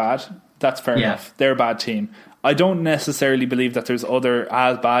Arabia are bad. That's fair enough. They're a bad team. I don't necessarily believe that there's other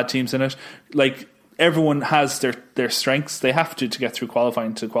as bad teams in it. Like, everyone has their strengths. They have to get through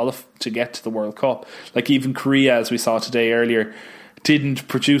qualifying to get to the World Cup. Like, even Korea, as we saw today earlier, didn't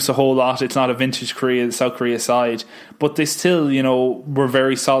produce a whole lot. It's not a vintage South Korea side, but they still, were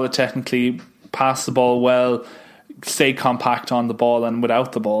very solid technically, passed the ball well, stayed compact on the ball and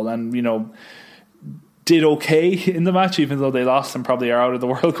without the ball, and did okay in the match, even though they lost and probably are out of the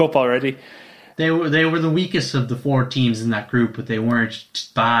World Cup already. They were the weakest of the 4 teams in that group, but they weren't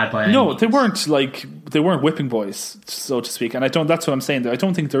bad by any means. They weren't whipping boys, so to speak. And that's what I'm saying. I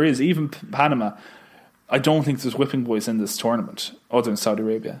don't think there is. Even Panama, I don't think there's whipping boys in this tournament other than Saudi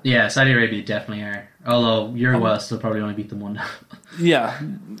Arabia. Yeah, Saudi Arabia definitely are. Although Uruguay still probably only beat them 1-0. Yeah,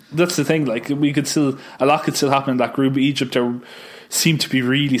 that's the thing. Like, a lot could still happen in that group. Egypt seem to be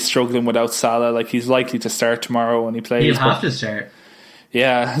really struggling without Salah. Like, he's likely to start tomorrow when he plays. He'll have to start.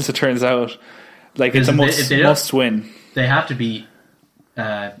 Yeah, as it turns out. Like, it's a must win. They have to beat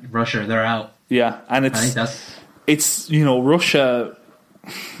Russia. They're out. Yeah, and it's Russia.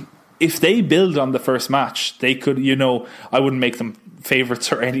 If they build on the first match, they could. I wouldn't make them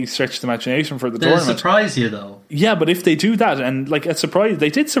favourites or any stretch of the imagination for the tournament. They'll surprise you, though. Yeah, but if they do that, and like a surprise, they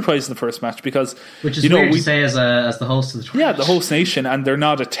did surprise in the first match because which is weird to say as the host of the tournament. Yeah, the host nation, and they're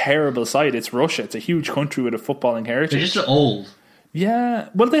not a terrible side. It's Russia. It's a huge country with a footballing heritage. They're just old. Yeah,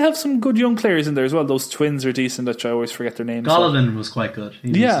 well, they have some good young players in there as well. Those twins are decent. I always forget their names. Golovin was quite good. He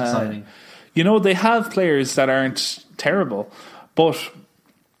was exciting. They have players that aren't terrible, but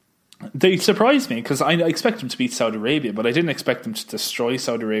they surprised me because I expect them to beat Saudi Arabia, but I didn't expect them to destroy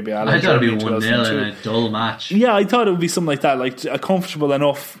Saudi Arabia. I thought it'd be 1-0 in a dull match. Yeah, I thought it would be something like that, like a comfortable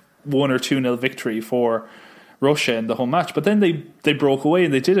enough 1 or 2-0 victory for Russia in the whole match. But then they broke away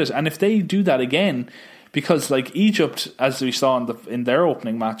and they did it. And if they do that again, because like Egypt, as we saw in their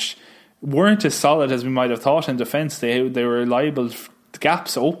opening match, weren't as solid as we might have thought in defence. They were liable. The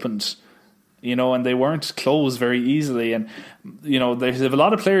gaps opened, and they weren't closed very easily. And they have a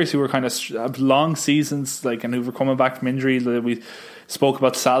lot of players who were kind of long seasons, like, and who were coming back from injury. We spoke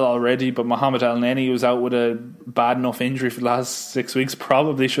about Salah already, but Mohamed El Neni was out with a bad enough injury for the last 6 weeks.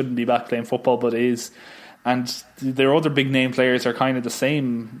 Probably shouldn't be back playing football, but is. And their other big name players are kind of the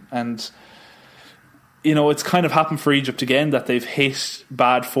same. And it's kind of happened for Egypt again that they've hit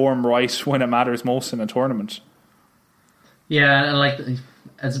bad form right when it matters most in a tournament. Yeah, and like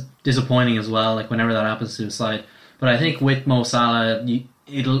it's disappointing as well. Like whenever that happens to a side, but I think with Mo Salah,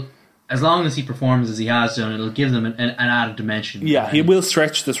 it'll as long as he performs as he has done, it'll give them an added dimension. Yeah, he will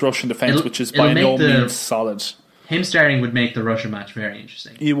stretch this Russian defence, which is by no means solid. Him starting would make the Russian match very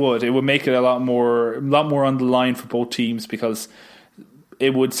interesting. It would make it a lot more on the line for both teams because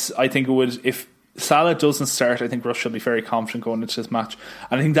it would. I think it would if Salah doesn't start, I think Russia will be very confident going into this match,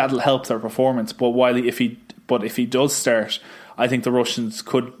 and I think that'll help their performance. But if he does start, I think the Russians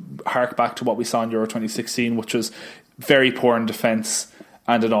could hark back to what we saw in Euro 2016, which was very poor in defence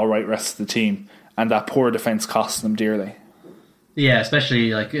and an all right rest of the team, and that poor defence cost them dearly. Yeah,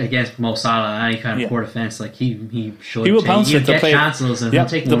 especially like against Mo Salah, any kind of poor defence, like he will pounce it. He'll get chances and he'll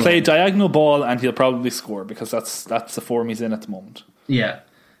take they'll play a diagonal ball and he'll probably score because that's the form he's in at the moment. Yeah.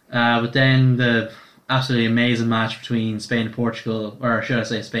 But then the absolutely amazing match between Spain and Portugal, or should I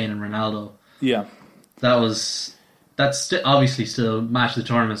say Spain and Ronaldo? Yeah, that's obviously still match of the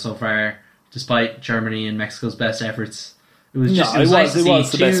tournament so far, despite Germany and Mexico's best efforts. It was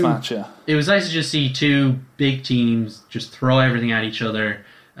the best match. Yeah, it was nice to just see two big teams just throw everything at each other,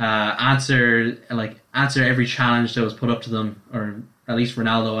 answer every challenge that was put up to them, or at least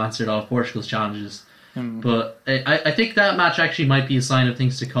Ronaldo answered all of Portugal's challenges. But I think that match actually might be a sign of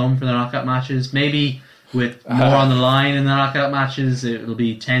things to come for the knockout matches. Maybe with more on the line in the knockout matches, it'll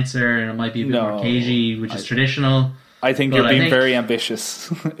be tenser and it might be a bit more cagey, which is traditional. I think you're being very ambitious,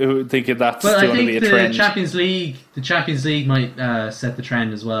 thinking that's still going to be a trend. The Champions League might set the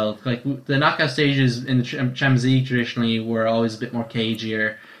trend as well. Like the knockout stages in the Champions League traditionally were always a bit more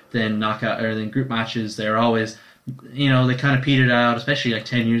cagier than than group matches. They're always, they kind of petered out, especially like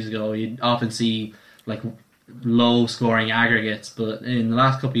 10 years ago. You'd often see like low scoring aggregates, but in the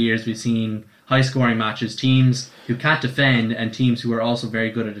last couple of years we've seen high scoring matches, teams who can't defend and teams who are also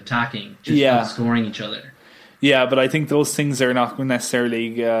very good at attacking, just outscoring each other. Yeah, but I think those things are not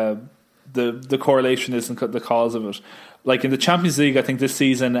necessarily the correlation isn't the cause of it. Like in the Champions League, I think this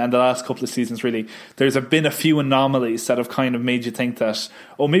season and the last couple of seasons, really, there's been a few anomalies that have kind of made you think that,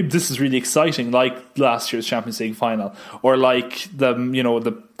 oh, maybe this is really exciting, like last year's Champions League final, or like the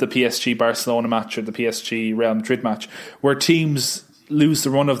PSG Barcelona match or the PSG Real Madrid match, where teams lose the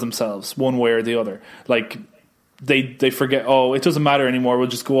run of themselves one way or the other. Like they forget, oh, it doesn't matter anymore, we'll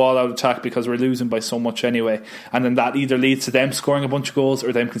just go all out attack because we're losing by so much anyway, and then that either leads to them scoring a bunch of goals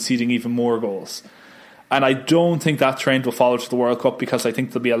or them conceding even more goals. And I don't think that trend will follow to the World Cup, because I think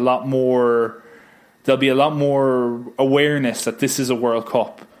there'll be a lot more awareness that this is a World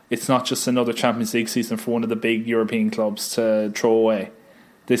Cup. It's not just another Champions League season for one of the big European clubs to throw away.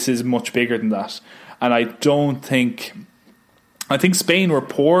 This is much bigger than that. And I think Spain were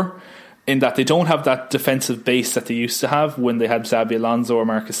poor in that they don't have that defensive base that they used to have when they had Xabi Alonso or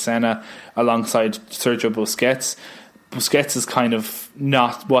Marcos Senna alongside Sergio Busquets. Busquets is kind of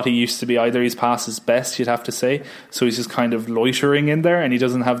not what he used to be either. His pass is best, you'd have to say. So he's just kind of loitering in there, and he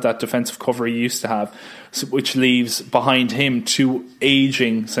doesn't have that defensive cover he used to have, which leaves behind him two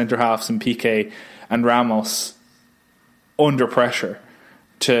aging centre-halves in Piqué and Ramos under pressure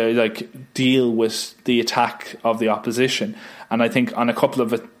to like deal with the attack of the opposition. And I think on a couple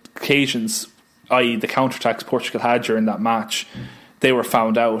of occasions, i.e. the counter-attacks Portugal had during that match, they were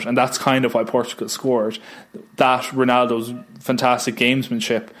found out, and that's kind of why Portugal scored. That Ronaldo's fantastic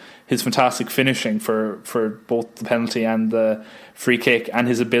gamesmanship, his fantastic finishing for both the penalty and the free kick, and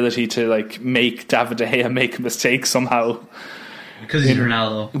his ability to like make David De Gea make a mistake somehow because he's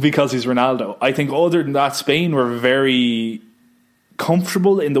Ronaldo. I think other than that, Spain were very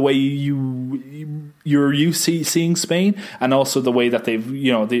comfortable in the way you're used to seeing Spain, and also the way that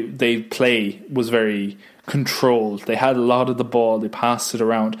they play was very controlled. They had a lot of the ball, they passed it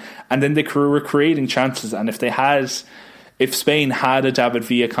around, and then they were creating chances. And if Spain had a David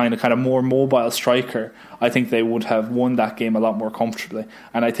Villa kind of more mobile striker, I think they would have won that game a lot more comfortably.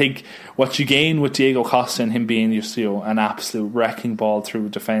 And I think what you gain with Diego Costa and him being an absolute wrecking ball through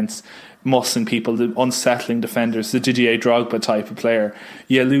defence, mussing people, the unsettling defenders, the Didier Drogba type of player,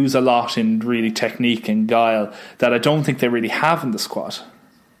 you lose a lot in really technique and guile that I don't think they really have in the squad.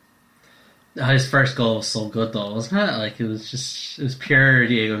 His first goal was so good though, wasn't it? Like it was pure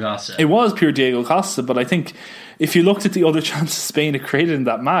Diego Costa. It was pure Diego Costa, but I think if you looked at the other chances Spain had created in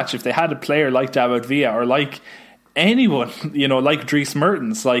that match, if they had a player like David Villa or like anyone, like Dries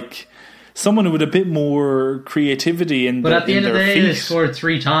Mertens, like someone with a bit more creativity but at the end of the day, they scored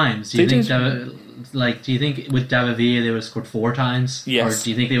 3 times. Do you think with David Villa they would have scored 4 times? Yes. Or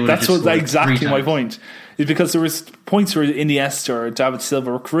do you think they would have just scored 3 times? That's exactly my point. Is because there was points where Iniesta or David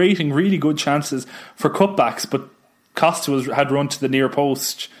Silva were creating really good chances for cutbacks, but Costa had run to the near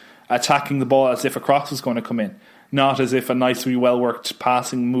post, attacking the ball as if a cross was going to come in, not as if a nicely well-worked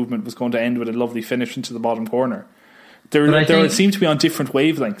passing movement was going to end with a lovely finish into the bottom corner. They seem to be on different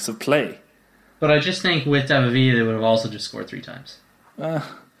wavelengths of play. But I just think with David Villa they would have also just scored 3 times. We'll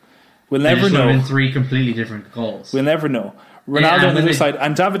never know. Would have been 3 completely different goals. We'll never know. Ronaldo on the other side,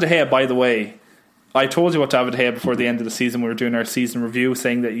 and David De Gea, by the way. I told you about David De Gea before the end of the season. We were doing our season review,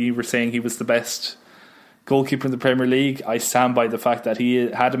 saying that you were saying he was the best goalkeeper in the Premier League. I stand by the fact that he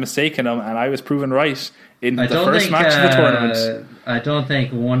had a mistake in him, and I was proven right in the first match of the tournament. I don't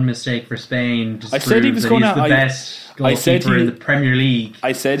think one mistake for Spain just I said he was going to the best goalkeeper in the Premier League.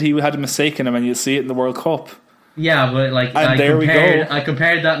 I said he had a mistake in him, and you'll see it in the World Cup. Yeah, but I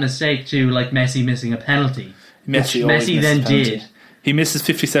compared that mistake to like Messi missing a penalty. Messi then did. He misses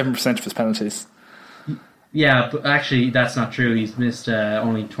 57% of his penalties. Yeah, but actually that's not true. He's missed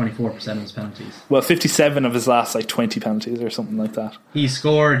only 24% of his penalties. Well, 57 of his last 20 penalties or something like that. He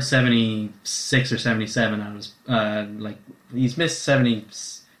scored 76 or 77 out of his he's missed 70.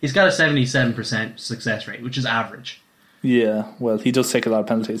 He's got a 77% success rate, which is average. Yeah, well, he does take a lot of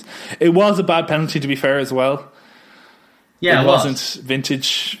penalties. It was a bad penalty, to be fair, as well. Yeah, it wasn't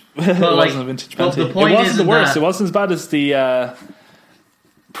vintage. It wasn't a vintage penalty. The point it wasn't the worst. It wasn't as bad as the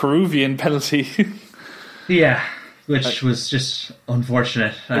Peruvian penalty. Yeah, which was just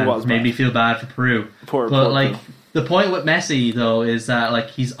unfortunate. It made me feel bad for Peru. Poor Peru. The point with Messi though is that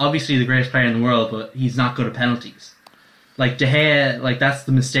he's obviously the greatest player in the world, but he's not good at penalties. Like De Gea, that's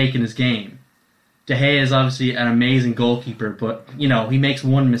the mistake in his game. De Gea is obviously an amazing goalkeeper, but he makes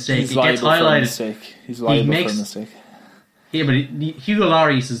one mistake. He's liable for a mistake. He's liable for a mistake. Yeah, but Hugo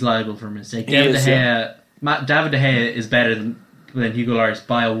Lloris is liable for a mistake. David De Gea is better than Hugo Lloris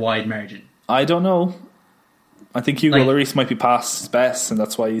by a wide margin. I don't know. I think Hugo Lloris might be past his best, and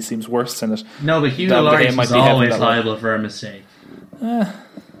that's why he seems worse in it. No, but Hugo Lloris is always liable for a mistake. I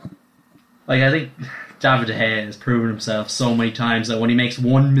think David De Gea has proven himself so many times that when he makes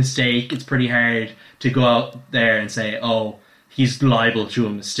one mistake, it's pretty hard to go out there and say, oh, he's liable to a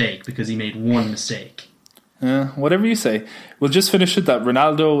mistake because he made one mistake. Whatever you say. We'll just finish it that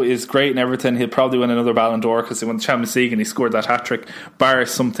Ronaldo is great in everything. He'll probably win another Ballon d'Or because he won the Champions League and he scored that hat-trick, bar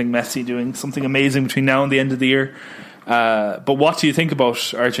something Messi doing something amazing between now and the end of the year. But what do you think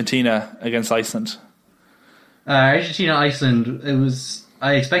about Argentina against Iceland? Argentina-Iceland,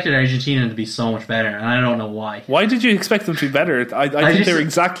 I expected Argentina to be so much better, and I don't know why. Why did you expect them to be better? I think they're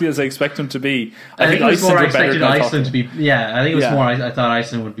exactly as I expect them to be. I think Iceland I were better expected than Iceland to be. Yeah, I think it was Yeah. more. I thought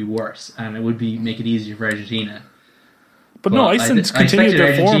Iceland would be worse, and it would make it easier for Argentina. But no, Iceland's I continued expected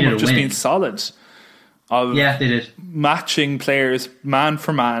their form Argentina of to just win. being solid. Yeah, they did. Matching players man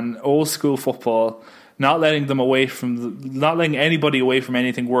for man, old school football, not letting anybody away from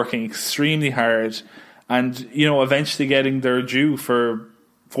anything, working extremely hard, and eventually getting their due for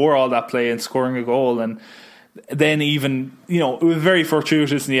all that play and scoring a goal. And then even it was very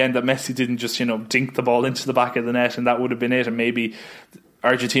fortuitous in the end that Messi didn't just dink the ball into the back of the net, and that would have been it. And maybe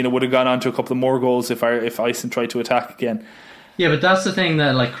Argentina would have gone on to a couple of more goals if Iceland tried to attack again. Yeah, but that's the thing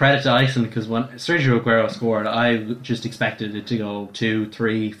that credit to Iceland, because when Sergio Aguero scored, I just expected it to go 2,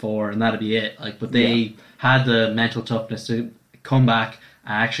 3, 4, and that'd be it. But they had the mental toughness to come back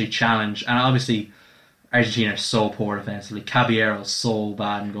and actually challenge. And obviously, Argentina are so poor defensively. Caballero's so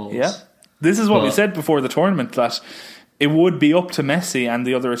bad in goals. Yeah, this is what we said before the tournament, that it would be up to Messi and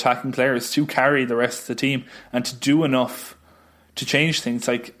the other attacking players to carry the rest of the team and to do enough to change things.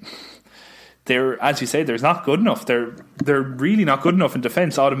 They're, as you say, they're not good enough. They're really not good enough in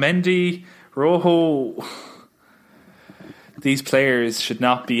defence. Otamendi, Rojo, these players should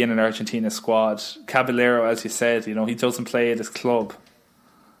not be in an Argentina squad. Caballero, as you said, he doesn't play at his club.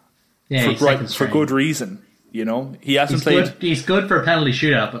 Yeah, for good reason. He hasn't played. He's good for a penalty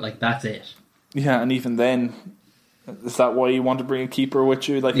shootout, but that's it. Yeah, and even then, is that why you want to bring a keeper with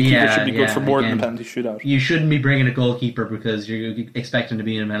you? A keeper should be good for more than a penalty shootout. You shouldn't be bringing a goalkeeper because you're expecting to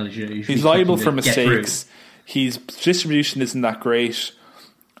be in a penalty shootout. He's liable for mistakes. His distribution isn't that great.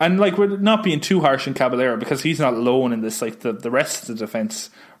 And we're not being too harsh on Caballero because he's not alone in this. The rest of the defence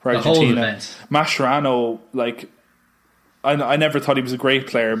for Argentina. The whole defence. Mascherano, I never thought he was a great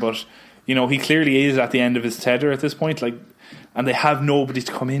player, but he clearly is at the end of his tether at this point. And they have nobody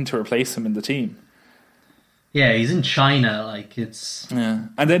to come in to replace him in the team. Yeah, he's in China. It's and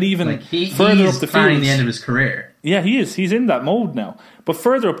then even he's further up the field, the end of his career. Yeah, he is. He's in that mode now. But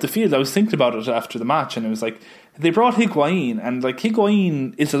further up the field, I was thinking about it after the match, and it was they brought Higuain, and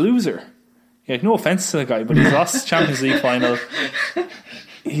Higuain is a loser. No offense to the guy, but he's lost Champions League final.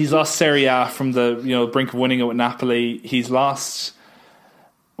 He's lost Serie A from the brink of winning it with Napoli. He's lost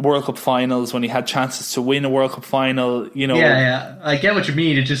World Cup finals when he had chances to win a World Cup final. Yeah, I get what you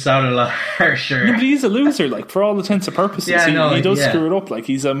mean. It just sounded a lot harsher. No, but he's a loser, for all intents and purposes. Yeah, he does screw it up.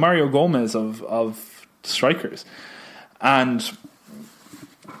 He's a Mario Gomez of strikers, and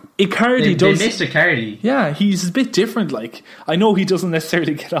Icardi They missed Icardi. Yeah, he's a bit different. I know he doesn't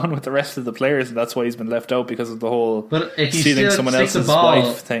necessarily get on with the rest of the players, and that's why he's been left out because of the whole stealing someone else's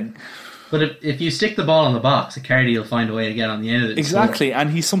wife thing. But if you stick the ball in the box, Icardi will find a way to get on the end of it. Exactly, and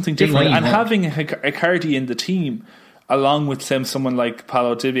he's something different. And having Icardi in the team, along with someone like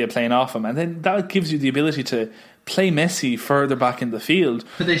Paulo Dybala playing off him, and then that gives you the ability to play Messi further back in the field.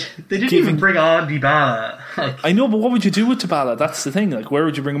 But they didn't even bring on Dybala. I know, but what would you do with Dybala? That's the thing. Where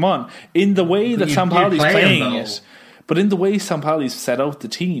would you bring him on? In the way that Sampaoli's playing it, but in the way Sampaoli's set out the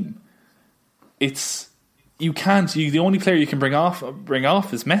team, you can't. The only player you can bring off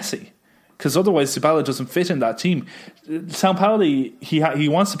is Messi. Because otherwise Dybala doesn't fit in that team. Sampaoli, he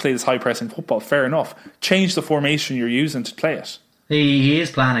wants to play this high pressing football. Fair enough. Change the formation you're using to play it. He is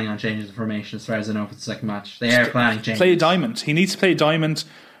planning on changing the formation as far as I know for the second match. They are planning changes. Play a diamond. He needs to play a diamond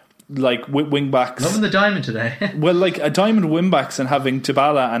with wing backs. Loving the diamond today. Well, a diamond wing backs and having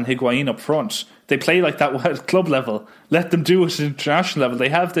Dybala and Higuain up front. They play like that at club level. Let them do it at international level. They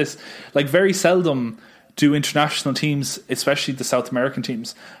have this very seldom do international teams, especially the South American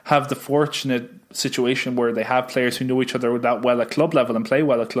teams, have the fortunate situation where they have players who know each other that well at club level and play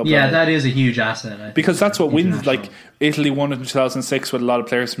well at club level. Yeah, that is a huge asset. Because that's what wins. Italy won it in 2006 with a lot of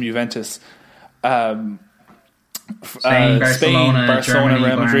players from Juventus. Spain, Barcelona, Germany,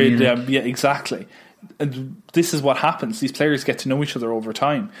 Real Madrid. Bayern. Yeah, exactly. And this is what happens. These players get to know each other over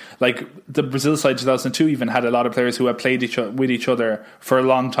time. The Brazil side 2002 even had a lot of players who had played with each other for a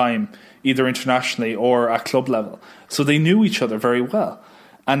long time, either internationally or at club level. So they knew each other very well.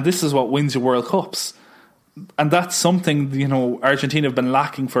 And this is what wins your World Cups. And that's something, Argentina have been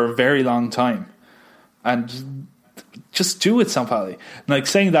lacking for a very long time. And just do it, Sampaoli. Like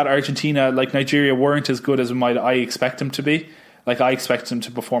saying that Argentina, like Nigeria, weren't as good as I expect them to be. Like I expect them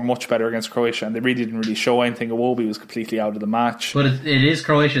to perform much better against Croatia, and they really didn't really show anything. Iwobi was completely out of the match. But it is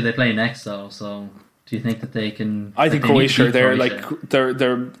Croatia they play next, though. So do you think that they can? I think Croatia, they're like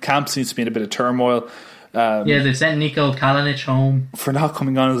their camp seems to be in a bit of turmoil. They've sent Niko Kalinic home for not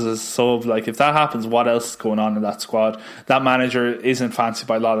coming on as a sub. Like if that happens, what else is going on in that squad? That manager isn't fancied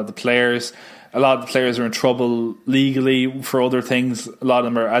by a lot of the players. A lot of the players are in trouble legally for other things. A lot of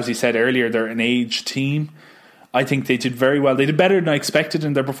them are, as you said earlier, they're an aged team. I think they did very well. They did better than I expected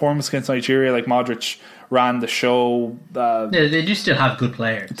in their performance against Nigeria. Like Modric ran the show. They do still have good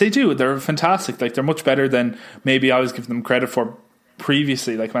players. They do. They're fantastic. Like they're much better than maybe I was giving them credit for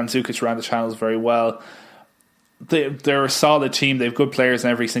previously. Like Mandzukic ran the channels very well. They're a solid team. They have good players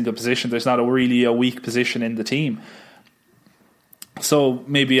in every single position. There's not really a weak position in the team. So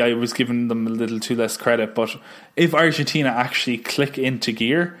maybe I was giving them a little too less credit. But if Argentina actually click into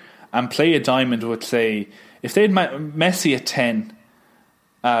gear and play a diamond with, say, if they had Messi at 10,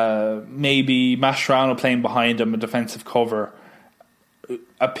 maybe Mascherano playing behind him, a defensive cover,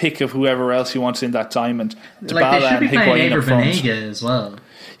 a pick of whoever else you want in that diamond, Dybala they should be playing Ever Banega as well.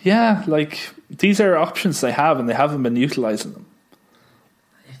 Yeah, like these are options they have, and they haven't been utilising them.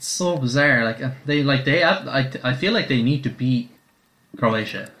 It's so bizarre. I feel like they need to beat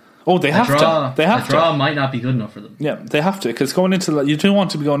Croatia. Oh, they have to. They have to. A draw might not be good enough for them. Yeah, they have to, because you don't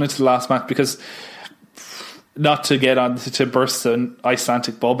want to be going into the last match, because not to get on to burst the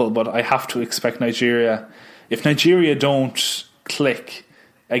Icelandic bubble, but I have to expect Nigeria. If Nigeria don't click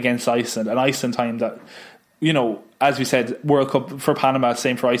against Iceland, and Iceland time that, as we said, World Cup for Panama,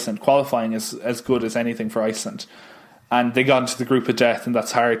 same for Iceland. Qualifying is as good as anything for Iceland, and they got into the group of death, and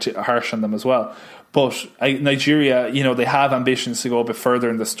that's harsh on them as well. But Nigeria, they have ambitions to go a bit further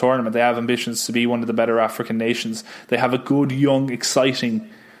in this tournament. They have ambitions to be one of the better African nations. They have a good, young, exciting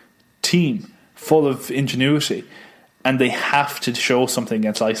team full of ingenuity, and they have to show something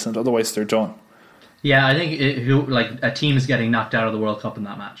against Iceland, otherwise they're done. Yeah, I think a team is getting knocked out of the World Cup in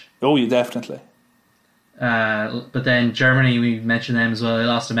that match. Oh, yeah, definitely. But then Germany, we mentioned them as well. They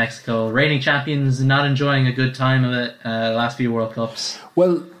lost to Mexico. Reigning champions, not enjoying a good time of it. Last few World Cups.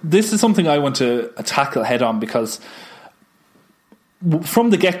 Well, this is something I want to tackle head on, because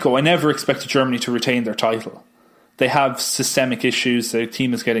from the get-go, I never expected Germany to retain their title. They have systemic issues. Their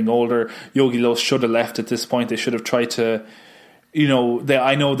team is getting older. Jogi Löw should have left at this point. They should have tried to,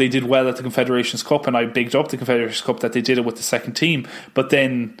 I know they did well at the Confederations Cup, and I bigged up the Confederations Cup that they did it with the second team. But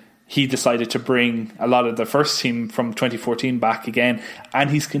then he decided to bring a lot of the first team from 2014 back again, and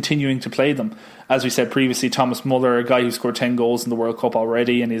he's continuing to play them. As we said previously, Thomas Muller, a guy who scored 10 goals in the World Cup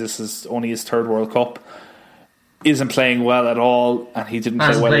already, and this is only his third World Cup, isn't playing well at all, and he didn't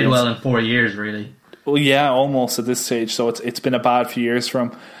play well in 4 years, really. Well, yeah, almost at this stage. So it's been a bad few years for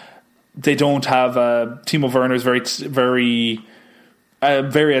him. They don't have Timo Werner is very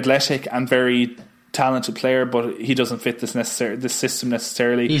athletic and very talented player, but he doesn't fit this system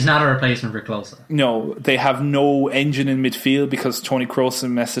necessarily. He's not a replacement for Klose. No, they have no engine in midfield, because Toni Kroos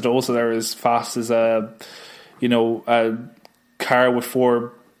and Mesut Ozil are as fast as a car with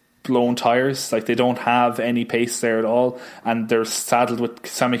 4 blown tires. Like, they don't have any pace there at all, and they're saddled with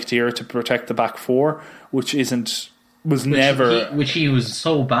Sami Khedira to protect the back four, which he was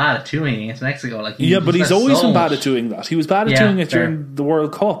so bad at doing against Mexico. But he's always been bad at doing that. He was bad at doing it during the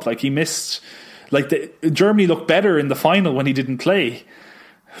World Cup. Like, he missed. Germany looked better in the final when he didn't play.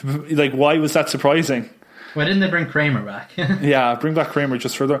 Like, why was that surprising? Why didn't they bring Kramer back? Yeah, bring back Kramer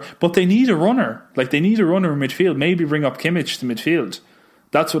just for the. But they need a runner. Like, they need a runner in midfield. Maybe bring up Kimmich to midfield.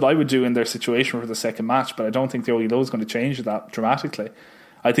 That's what I would do in their situation for the second match, but I don't think Jogi Löw is going to change that dramatically.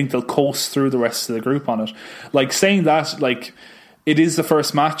 I think they'll coast through the rest of the group on it. Like, saying that, it is the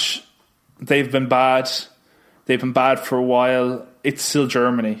first match. They've been bad. They've been bad for a while. It's still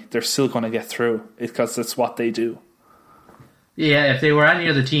Germany. They're still going to get through, because that's what they do. Yeah, if they were any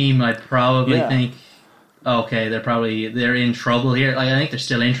other team, I'd probably think, okay, they're in trouble here. I think they're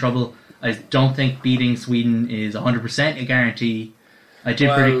still in trouble. I don't think beating Sweden is 100% a guarantee. I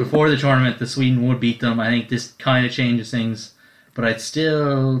did predict before the tournament that Sweden would beat them. I think this kind of changes things, but I'd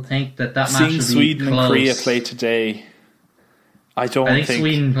still think that match would be close. Seeing Sweden and Korea play today, I think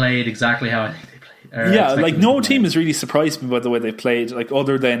Sweden played exactly how I think they played. No team has really surprised me by the way they played.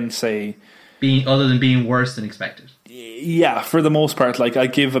 Other than being worse than expected. Yeah, for the most part, I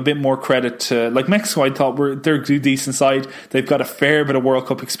give a bit more credit to Mexico. I thought they're a decent side. They've got a fair bit of World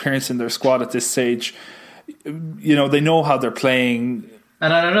Cup experience in their squad at this stage. They know how they're playing.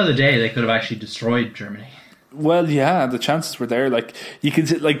 And on another day, they could have actually destroyed Germany. Well, yeah, the chances were there. Like you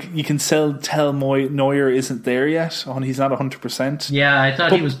can tell Neuer isn't there yet. He's not 100%. Yeah, I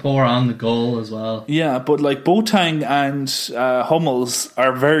thought he was poor on the goal as well. Yeah, but like Boateng and Hummels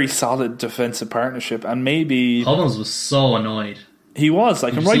are very solid defensive partnership, and maybe Hummels was so annoyed. He was,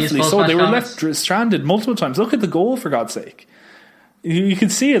 like, and rightfully so. They were left stranded multiple times. Look at the goal, for God's sake. You can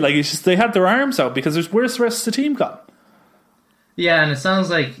see it. Like, it's just they had their arms out because where's the rest of the team gone? Yeah, and it sounds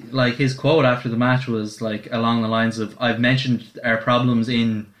like his quote after the match was like along the lines of, "I've mentioned our problems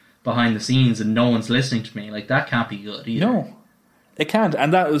in behind the scenes and no one's listening to me." Like, that can't be good either. No, it can't.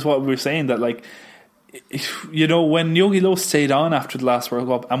 And that was what we were saying, that like, you know, when Jogi Löw stayed on after the last World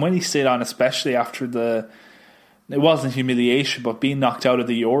Cup, and when he stayed on especially after it wasn't humiliation, but being knocked out of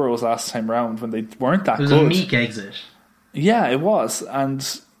the Euros last time round when they weren't that good. It was a meek exit. Yeah, it was.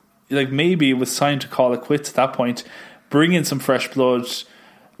 And like maybe it was time to call it quits at that point, bring in some fresh blood.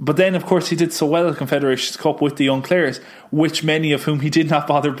 But then, of course, he did so well at the Confederations Cup with the young players, which many of whom he did not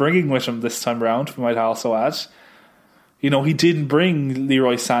bother bringing with him this time round, we might also add. You know, he didn't bring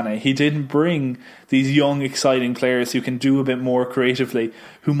Leroy Sané. He didn't bring these young, exciting players who can do a bit more creatively,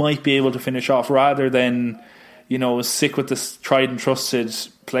 who might be able to finish off, rather than, you know, stick with the tried and trusted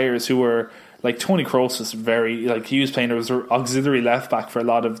players who were like Toni Kroos was he was playing as auxiliary left back for a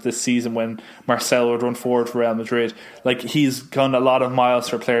lot of this season when Marcelo would run forward for Real Madrid. Like, he's gone a lot of miles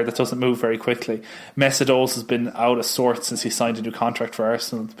for a player that doesn't move very quickly. Mesut Ozil has been out of sorts since he signed a new contract for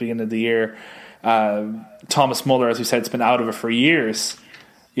Arsenal at the beginning of the year. Thomas Muller, as we said, has been out of it for years.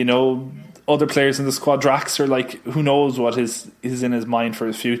 You know, other players in the squad, Draxler, like, who knows what is in his mind for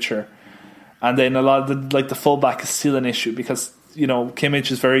his future. And then a lot of the fullback is still an issue because, you know,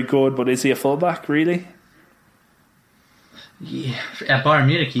 Kimmich is very good, but is he a fullback really? Yeah, at Bayern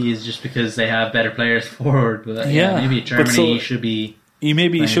Munich he is, just because they have better players forward. But maybe Germany should be.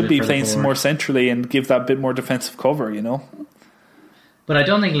 He should be playing some more centrally and give that bit more defensive cover, you know. But I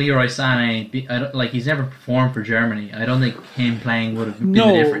don't think Leroy Sané, he's never performed for Germany. I don't think him playing would have been the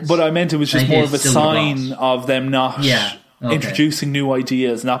difference. No, but I meant it was just more of a sign of them not introducing new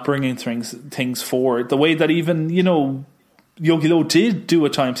ideas, not bringing things forward. The way that even, you know, Jogi Löw did do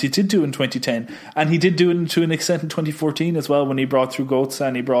at times. He did do it in 2010, and he did do it to an extent in 2014 as well, when he brought through Götze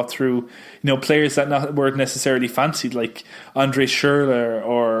and he brought through, you know, players that weren't necessarily fancied, like Andre Schürrle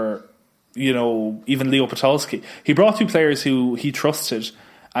or, you know, even Leo Podolski. He brought through players who he trusted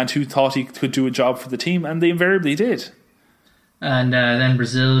and who thought he could do a job for the team, and they invariably did. And then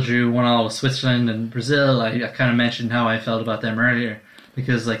Brazil drew 1-1 with Switzerland. And Brazil, I kind of mentioned how I felt about them earlier,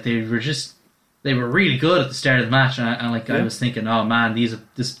 because like they were really good at the start of the match, and I was thinking, oh man, this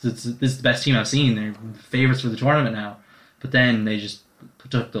is the best team I've seen. They're favourites for the tournament now. But then they just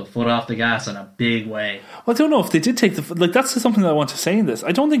took the foot off the gas in a big way. Well, I don't know if they did take that's something that I want to say in this.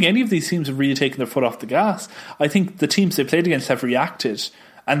 I don't think any of these teams have really taken their foot off the gas. I think the teams they played against have reacted,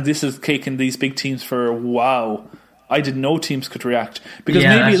 and this has taken these big teams for wow. I didn't know teams could react, because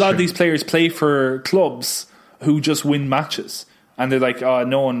maybe a lot of these players play for clubs who just win matches. And they're like, oh,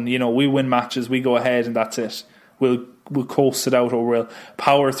 no one, you know, we win matches, we go ahead, and that's it. We'll coast it out, or we'll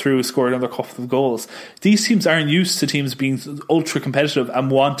power through, score another couple of goals. These teams aren't used to teams being ultra competitive and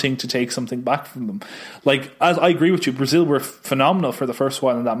wanting to take something back from them. Like, as I agree with you, Brazil were phenomenal for the first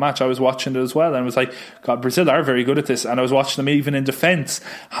while in that match. I was watching it as well, and I was like, God, Brazil are very good at this. And I was watching them even in defence,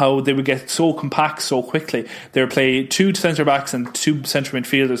 how they would get so compact so quickly. They would play two centre backs and two centre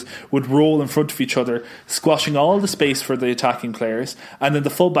midfielders would roll in front of each other, squashing all the space for the attacking players, and then the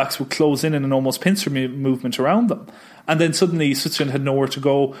fullbacks would close in an almost pincer movement around them. And then suddenly Switzerland had nowhere to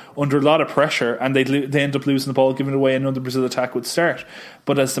go under a lot of pressure, and they end up losing the ball, giving it away, and another Brazil attack would start.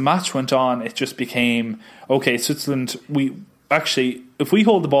 But as the match went on, it just became, okay, Switzerland, if we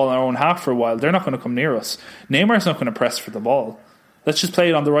hold the ball in our own half for a while, they're not going to come near us. Neymar's not going to press for the ball. Let's just play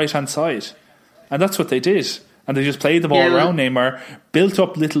it on the right-hand side. And that's what they did. And they just played the ball around Neymar, built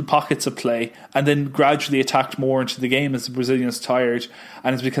up little pockets of play, and then gradually attacked more into the game as the Brazilians tired.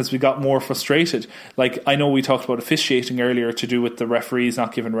 And it's because we got more frustrated. Like, I know we talked about officiating earlier to do with the referees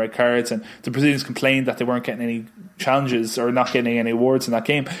not giving red cards, and the Brazilians complained that they weren't getting any challenges or not getting any awards in that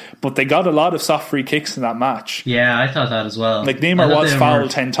game. But they got a lot of soft free kicks in that match. Yeah, I thought that as well. Like, Neymar was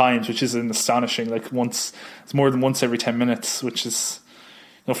fouled 10 times, which is astonishing. Like, it's more than once every 10 minutes, which is,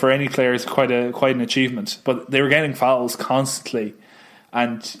 you know, for any player, is quite an achievement. But they were getting fouls constantly,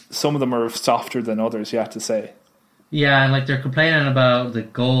 and some of them are softer than others, you have to say. Yeah, and like they're complaining about the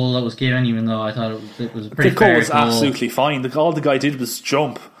goal that was given, even though I thought it was a pretty fair goal. The goal was absolutely fine. All the guy did was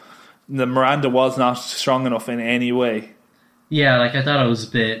jump. The Miranda was not strong enough in any way. Yeah, like I thought it was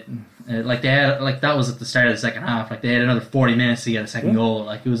a bit like they had, like that was at the start of the second half. Like they had another 40 minutes to get a second goal.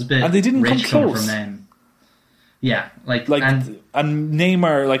 Like it was a bit, and they didn't come close from them. Yeah, and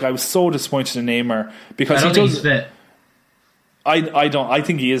Neymar. Like, I was so disappointed in Neymar because I don't think he's fit. I don't. I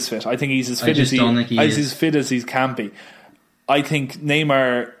think he is fit. I think he's as fit as fit as he can be. I think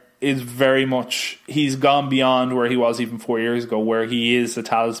Neymar is very much. He's gone beyond where he was even 4 years ago, where he is a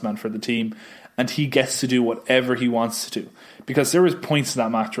talisman for the team, and he gets to do whatever he wants to do. Because there was points in that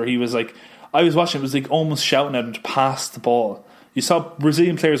match where he was like, I was watching, it was like almost shouting at him to pass the ball. You saw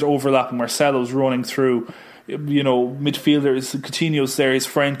Brazilian players overlapping. Marcelo's running through. Midfielders, Coutinho's there, his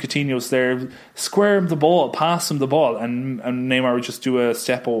friend Coutinho's there. Square him the ball, pass him the ball, and Neymar would just do a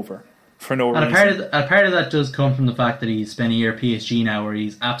step over for no reason. A part of that does come from the fact that he's spent a year at PSG now, where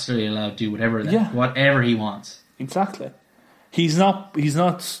he's absolutely allowed to do whatever he wants. Exactly. He's not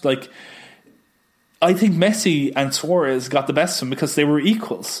like. I think Messi and Suarez got the best of him because they were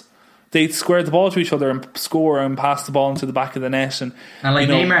equals. They squared the ball to each other and score and pass the ball into the back of the net. And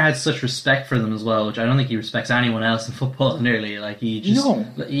Neymar had such respect for them as well, which I don't think he respects anyone else in football nearly. Like,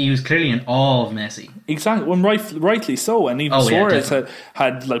 he was clearly in awe of Messi. Exactly, well, rightly so. And even Suarez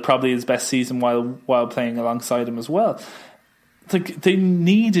had like probably his best season while playing alongside him as well. Like, they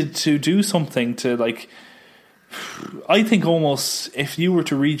needed to do something to like. I think almost if you were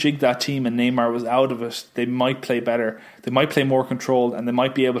to rejig that team and Neymar was out of it, they might play better. They might play more controlled, and they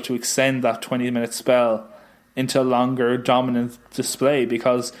might be able to extend that 20-minute spell into a longer dominant display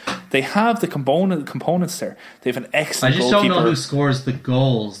because they have the components there. They have an excellent goalkeeper. I just don't know who scores the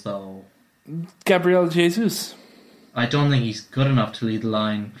goals, though. Gabriel Jesus. I don't think he's good enough to lead the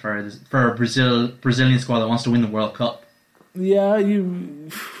line for a Brazilian squad that wants to win the World Cup. Yeah, you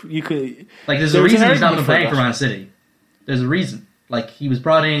could. Like, there's a reason he's not been playing for Man City. There's a reason. Like, he was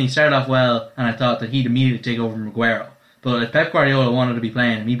brought in, he started off well, and I thought that he'd immediately take over from Aguero. But if Pep Guardiola wanted to be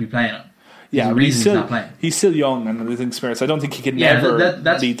playing him, he'd be playing him. Yeah, but he's not playing. He's still young and there's experience. I don't think he can never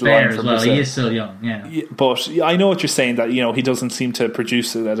lead the line for Brazil. He is still young, yeah. But I know what you're saying, that he doesn't seem to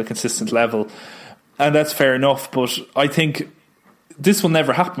produce it at a consistent level, and that's fair enough. But I think this will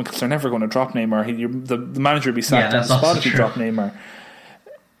never happen because they're never going to drop Neymar. The manager will be sacked on the spot if you drop Neymar.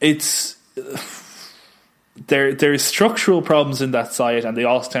 There is structural problems in that side, and they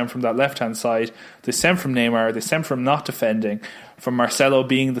all stem from that left-hand side. They stem from Neymar. They stem from not defending, from Marcelo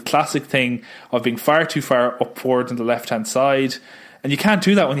being the classic thing of being far too far up forward on the left-hand side. And you can't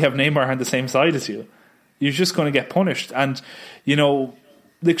do that when you have Neymar on the same side as you. You're just going to get punished. And,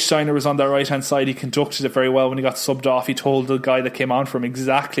 Lichtsteiner was on that right-hand side. He conducted it very well when he got subbed off. He told the guy that came on for him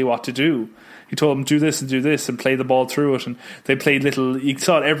exactly what to do. He told him, do this and play the ball through it. And they played little. You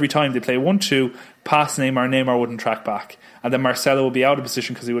saw it every time. They play 1-2, pass Neymar wouldn't track back. And then Marcelo would be out of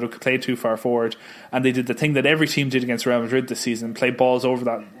position because he would have played too far forward. And they did the thing that every team did against Real Madrid this season, play balls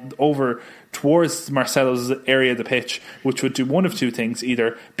over towards Marcelo's area of the pitch, which would do one of two things: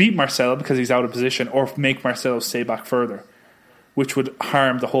 either beat Marcelo because he's out of position, or make Marcelo stay back further, which would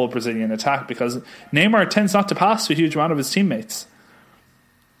harm the whole Brazilian attack because Neymar tends not to pass to a huge amount of his teammates.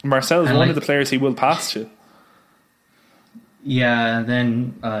 Marcelo is one of the players he will pass to. Yeah, and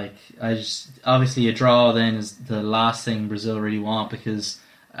then obviously a draw then is the last thing Brazil really want because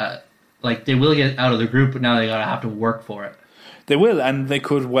they will get out of the group, but now they gotta have to work for it. They will, and they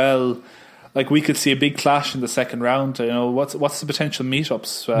could we could see a big clash in the second round. What's the potential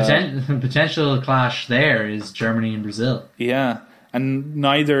meetups? Potential clash there is Germany and Brazil. Yeah, and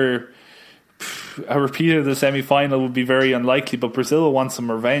neither. A repeat of the semi-final would be very unlikely, but Brazil will want some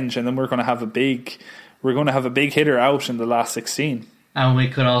revenge, and then we're going to have a big hitter out in the last 16. And we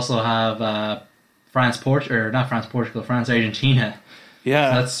could also have France Argentina. Yeah,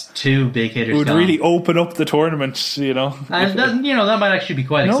 so that's two big hitters. It would really open up the tournament, And that might actually be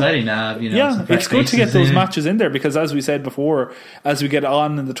quite exciting to have. It's good to get those matches in there because, as we said before, as we get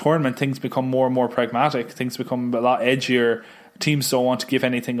on in the tournament, things become more and more pragmatic. Things become a lot edgier. Teams don't want to give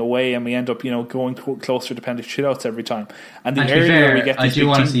anything away, and we end up, going closer to penalty shootouts every time. And the earlier we get these big teams, I do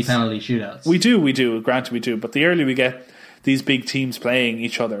want to see penalty shootouts. We do. Granted, we do. But the earlier we get these big teams playing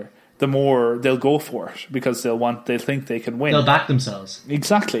each other, the more they'll go for it because they'll think they can win. They'll back themselves.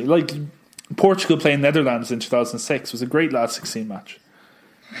 Exactly. Like Portugal playing Netherlands in 2006 was a great last 16 match.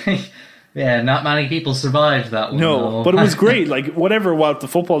 Yeah, not many people survived that one. No, but it was great. The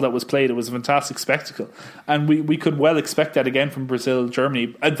football that was played, it was a fantastic spectacle. And we could well expect that again from Brazil,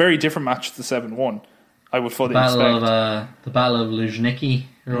 Germany. A very different match to the 7-1, I would fully expect. The Battle of Luzhniki,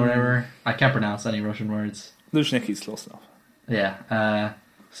 or whatever. I can't pronounce any Russian words. Luzhniki's close enough. Yeah.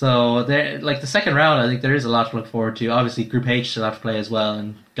 So, the second round, I think there is a lot to look forward to. Obviously, Group H still have to play as well,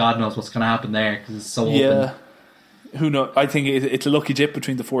 and God knows what's going to happen there, because it's so open. Who knows? I think it's a lucky dip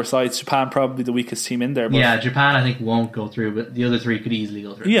between the 4 sides. Japan probably the weakest team in there. But yeah, Japan I think won't go through, but the other 3 could easily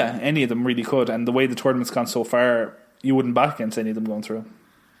go through. Yeah, any of them really could. And the way the tournament's gone so far, you wouldn't back against any of them going through.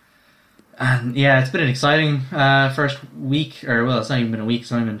 And yeah, it's been an exciting first week, or well, it's not even been a week,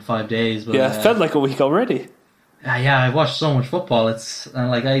 it's only been 5 days. But, yeah, it felt like a week already. Yeah, I've watched so much football. It's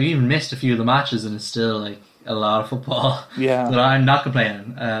like I've even missed a few of the matches, and it's still like a lot of football. Yeah, but I'm not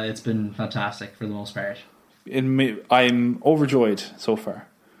complaining. It's been fantastic for the most part. I'm overjoyed so far.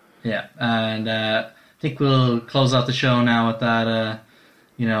 Yeah, and I think we'll close out the show now with that.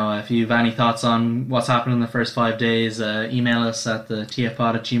 If you have any thoughts on what's happened in the first 5 days, email us at the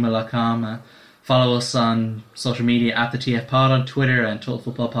tfpod@gmail.com. Follow us on social media at the TFPod on Twitter and Total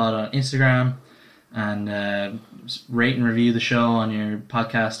Football Pod on Instagram. And rate and review the show on your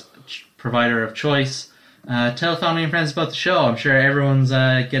podcast provider of choice. Tell family and friends about the show. I'm sure everyone's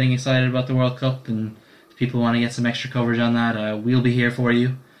getting excited about the World Cup, and if people want to get some extra coverage on that, we'll be here for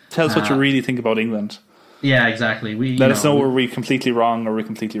you. Tell us what you really think about England. Yeah, exactly. Let us know were we completely wrong or we're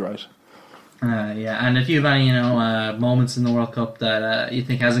completely right. Yeah, and if you have any moments in the World Cup that you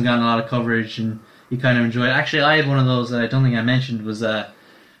think hasn't gotten a lot of coverage and you kind of enjoy it. Actually, I had one of those that I don't think I mentioned was...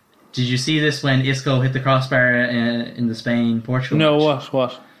 did you see this when Isco hit the crossbar in the Spain-Portugal match?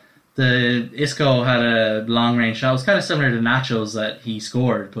 What? The Isco had a long-range shot. It was kind of similar to Nacho's that he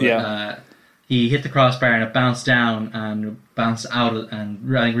scored, but he hit the crossbar and it bounced down and bounced out,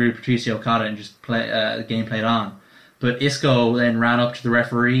 and I think Rui Patricio caught it and just the game played on. But Isco then ran up to the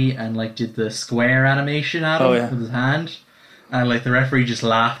referee and did the square animation at him with his hand. And the referee just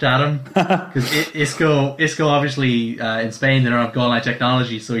laughed at him because Isco obviously in Spain they don't have goal line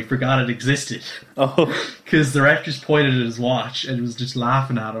technology, so he forgot it existed. Because the ref just pointed at his watch and was just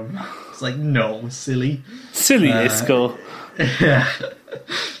laughing at him. It's like, no, silly Isco. Yeah.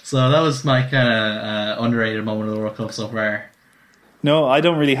 So that was my kind of underrated moment of the World Cup so far. No, I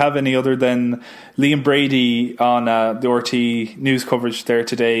don't really have any other than Liam Brady on the RT news coverage there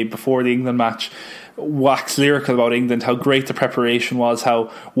today before the England match. Wax lyrical about England, how great the preparation was,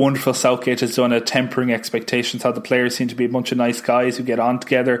 how wonderful Southgate has done at tempering expectations, how the players seem to be a bunch of nice guys who get on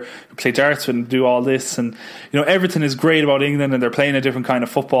together, who play darts and do all this, and everything is great about England, and they're playing a different kind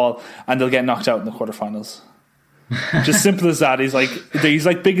of football, and they'll get knocked out in the quarterfinals. Just simple as that. He's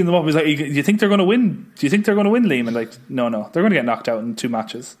bigging them up. He's like, do you think they're going to win? Do you think they're going to win, Liam? And no, they're going to get knocked out in 2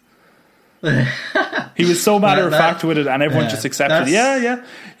 matches. He was so matter of fact with it, and everyone just accepted. Yeah,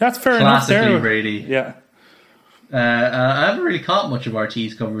 that's fair enough. There, Brady. Yeah. I haven't really caught much of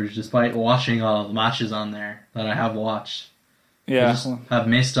RT's coverage, despite watching all the matches on there that I have watched. Yeah, I just have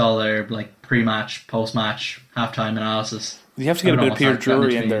missed all their pre-match, post-match, halftime analysis. You have to get a bit of Peter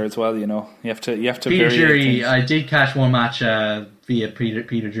Drury in there as well. You have to. Peter Drury. I did catch one match via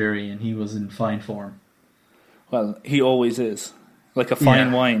Peter Drury, and he was in fine form. Well, he always is, like a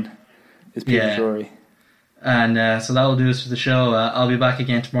fine wine. Is Peter Drury. And so that will do us for the show. I'll be back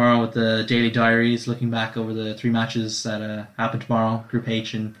again tomorrow with the Daily Diaries, looking back over the 3 matches that happen tomorrow. Group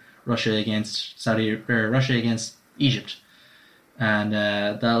H and Russia against Egypt. And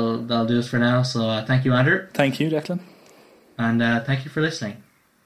that'll do us for now. So thank you, Andrew. Thank you, Declan. And thank you for listening.